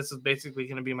 saying like, this is basically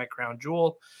going to be my crown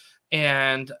jewel.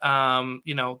 And,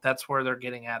 that's where they're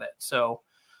getting at it. So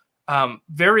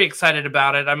very excited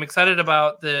about it. I'm excited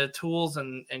about the tools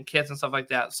and kits and stuff like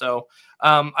that. So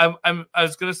I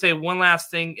was going to say one last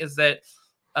thing is that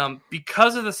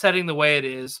because of the setting the way it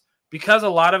is, because a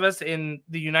lot of us in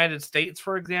the United States,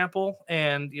 for example,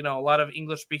 and, a lot of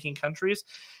English-speaking countries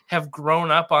have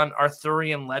grown up on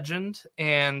Arthurian legend,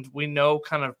 and we know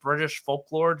kind of British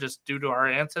folklore just due to our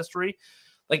ancestry.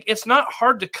 Like, it's not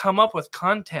hard to come up with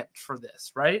content for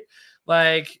this, right?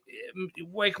 Like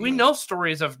we know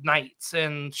stories of knights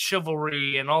and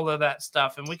chivalry and all of that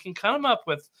stuff, and we can come up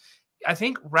with, I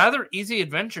think, rather easy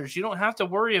adventures. You don't have to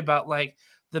worry about, like,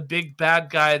 the big bad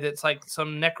guy that's like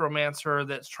some necromancer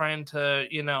that's trying to,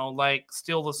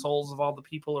 steal the souls of all the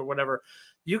people or whatever.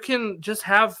 You can just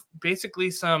have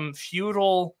basically some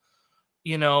feudal,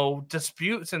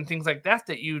 disputes and things like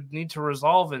that you need to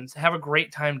resolve and have a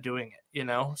great time doing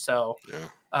it, So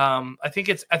I think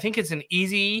it's an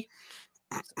easy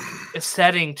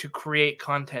setting to create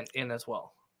content in as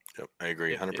well. Yep, I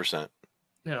agree 100%.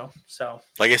 So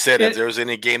like I said, if there was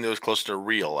any game that was close to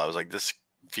real, I was like, this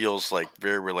feels like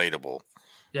very relatable.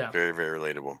 Yeah, very, very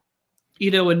relatable.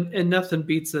 And nothing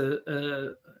beats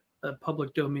a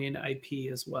public domain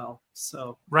IP as well.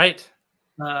 So right,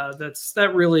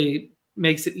 that really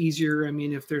makes it easier. I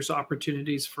mean, if there's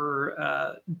opportunities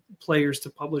for players to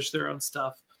publish their own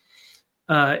stuff,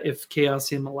 if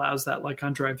Chaosium allows that, like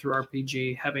on Drive Through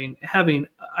RPG, having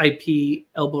IP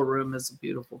elbow room is a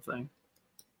beautiful thing.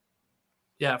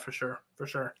 Yeah, for sure.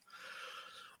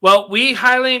 Well, we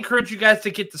highly encourage you guys to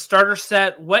get the starter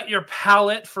set, wet your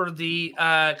palate for the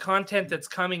content that's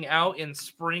coming out in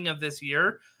spring of this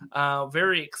year.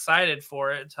 Very excited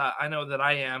for it. I know that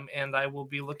I am, and I will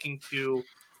be looking to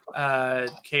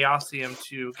Chaosium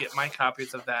to get my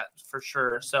copies of that for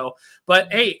sure. So,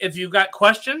 but hey, if you've got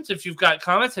questions, if you've got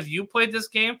comments, have you played this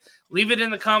game? Leave it in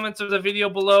the comments of the video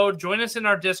below. Join us in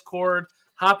our Discord.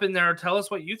 Hop in there. Tell us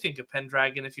what you think of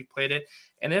Pendragon if you played it.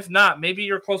 And if not, maybe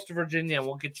you're close to Virginia and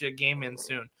we'll get you a game in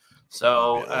soon.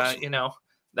 So, awesome.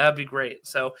 That'd be great.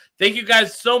 So thank you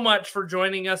guys so much for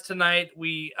joining us tonight.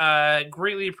 We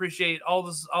greatly appreciate all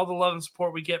the love and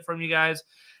support we get from you guys.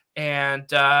 And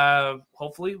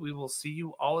hopefully we will see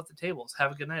you all at the tables.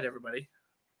 Have a good night, everybody.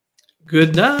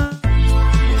 Good night.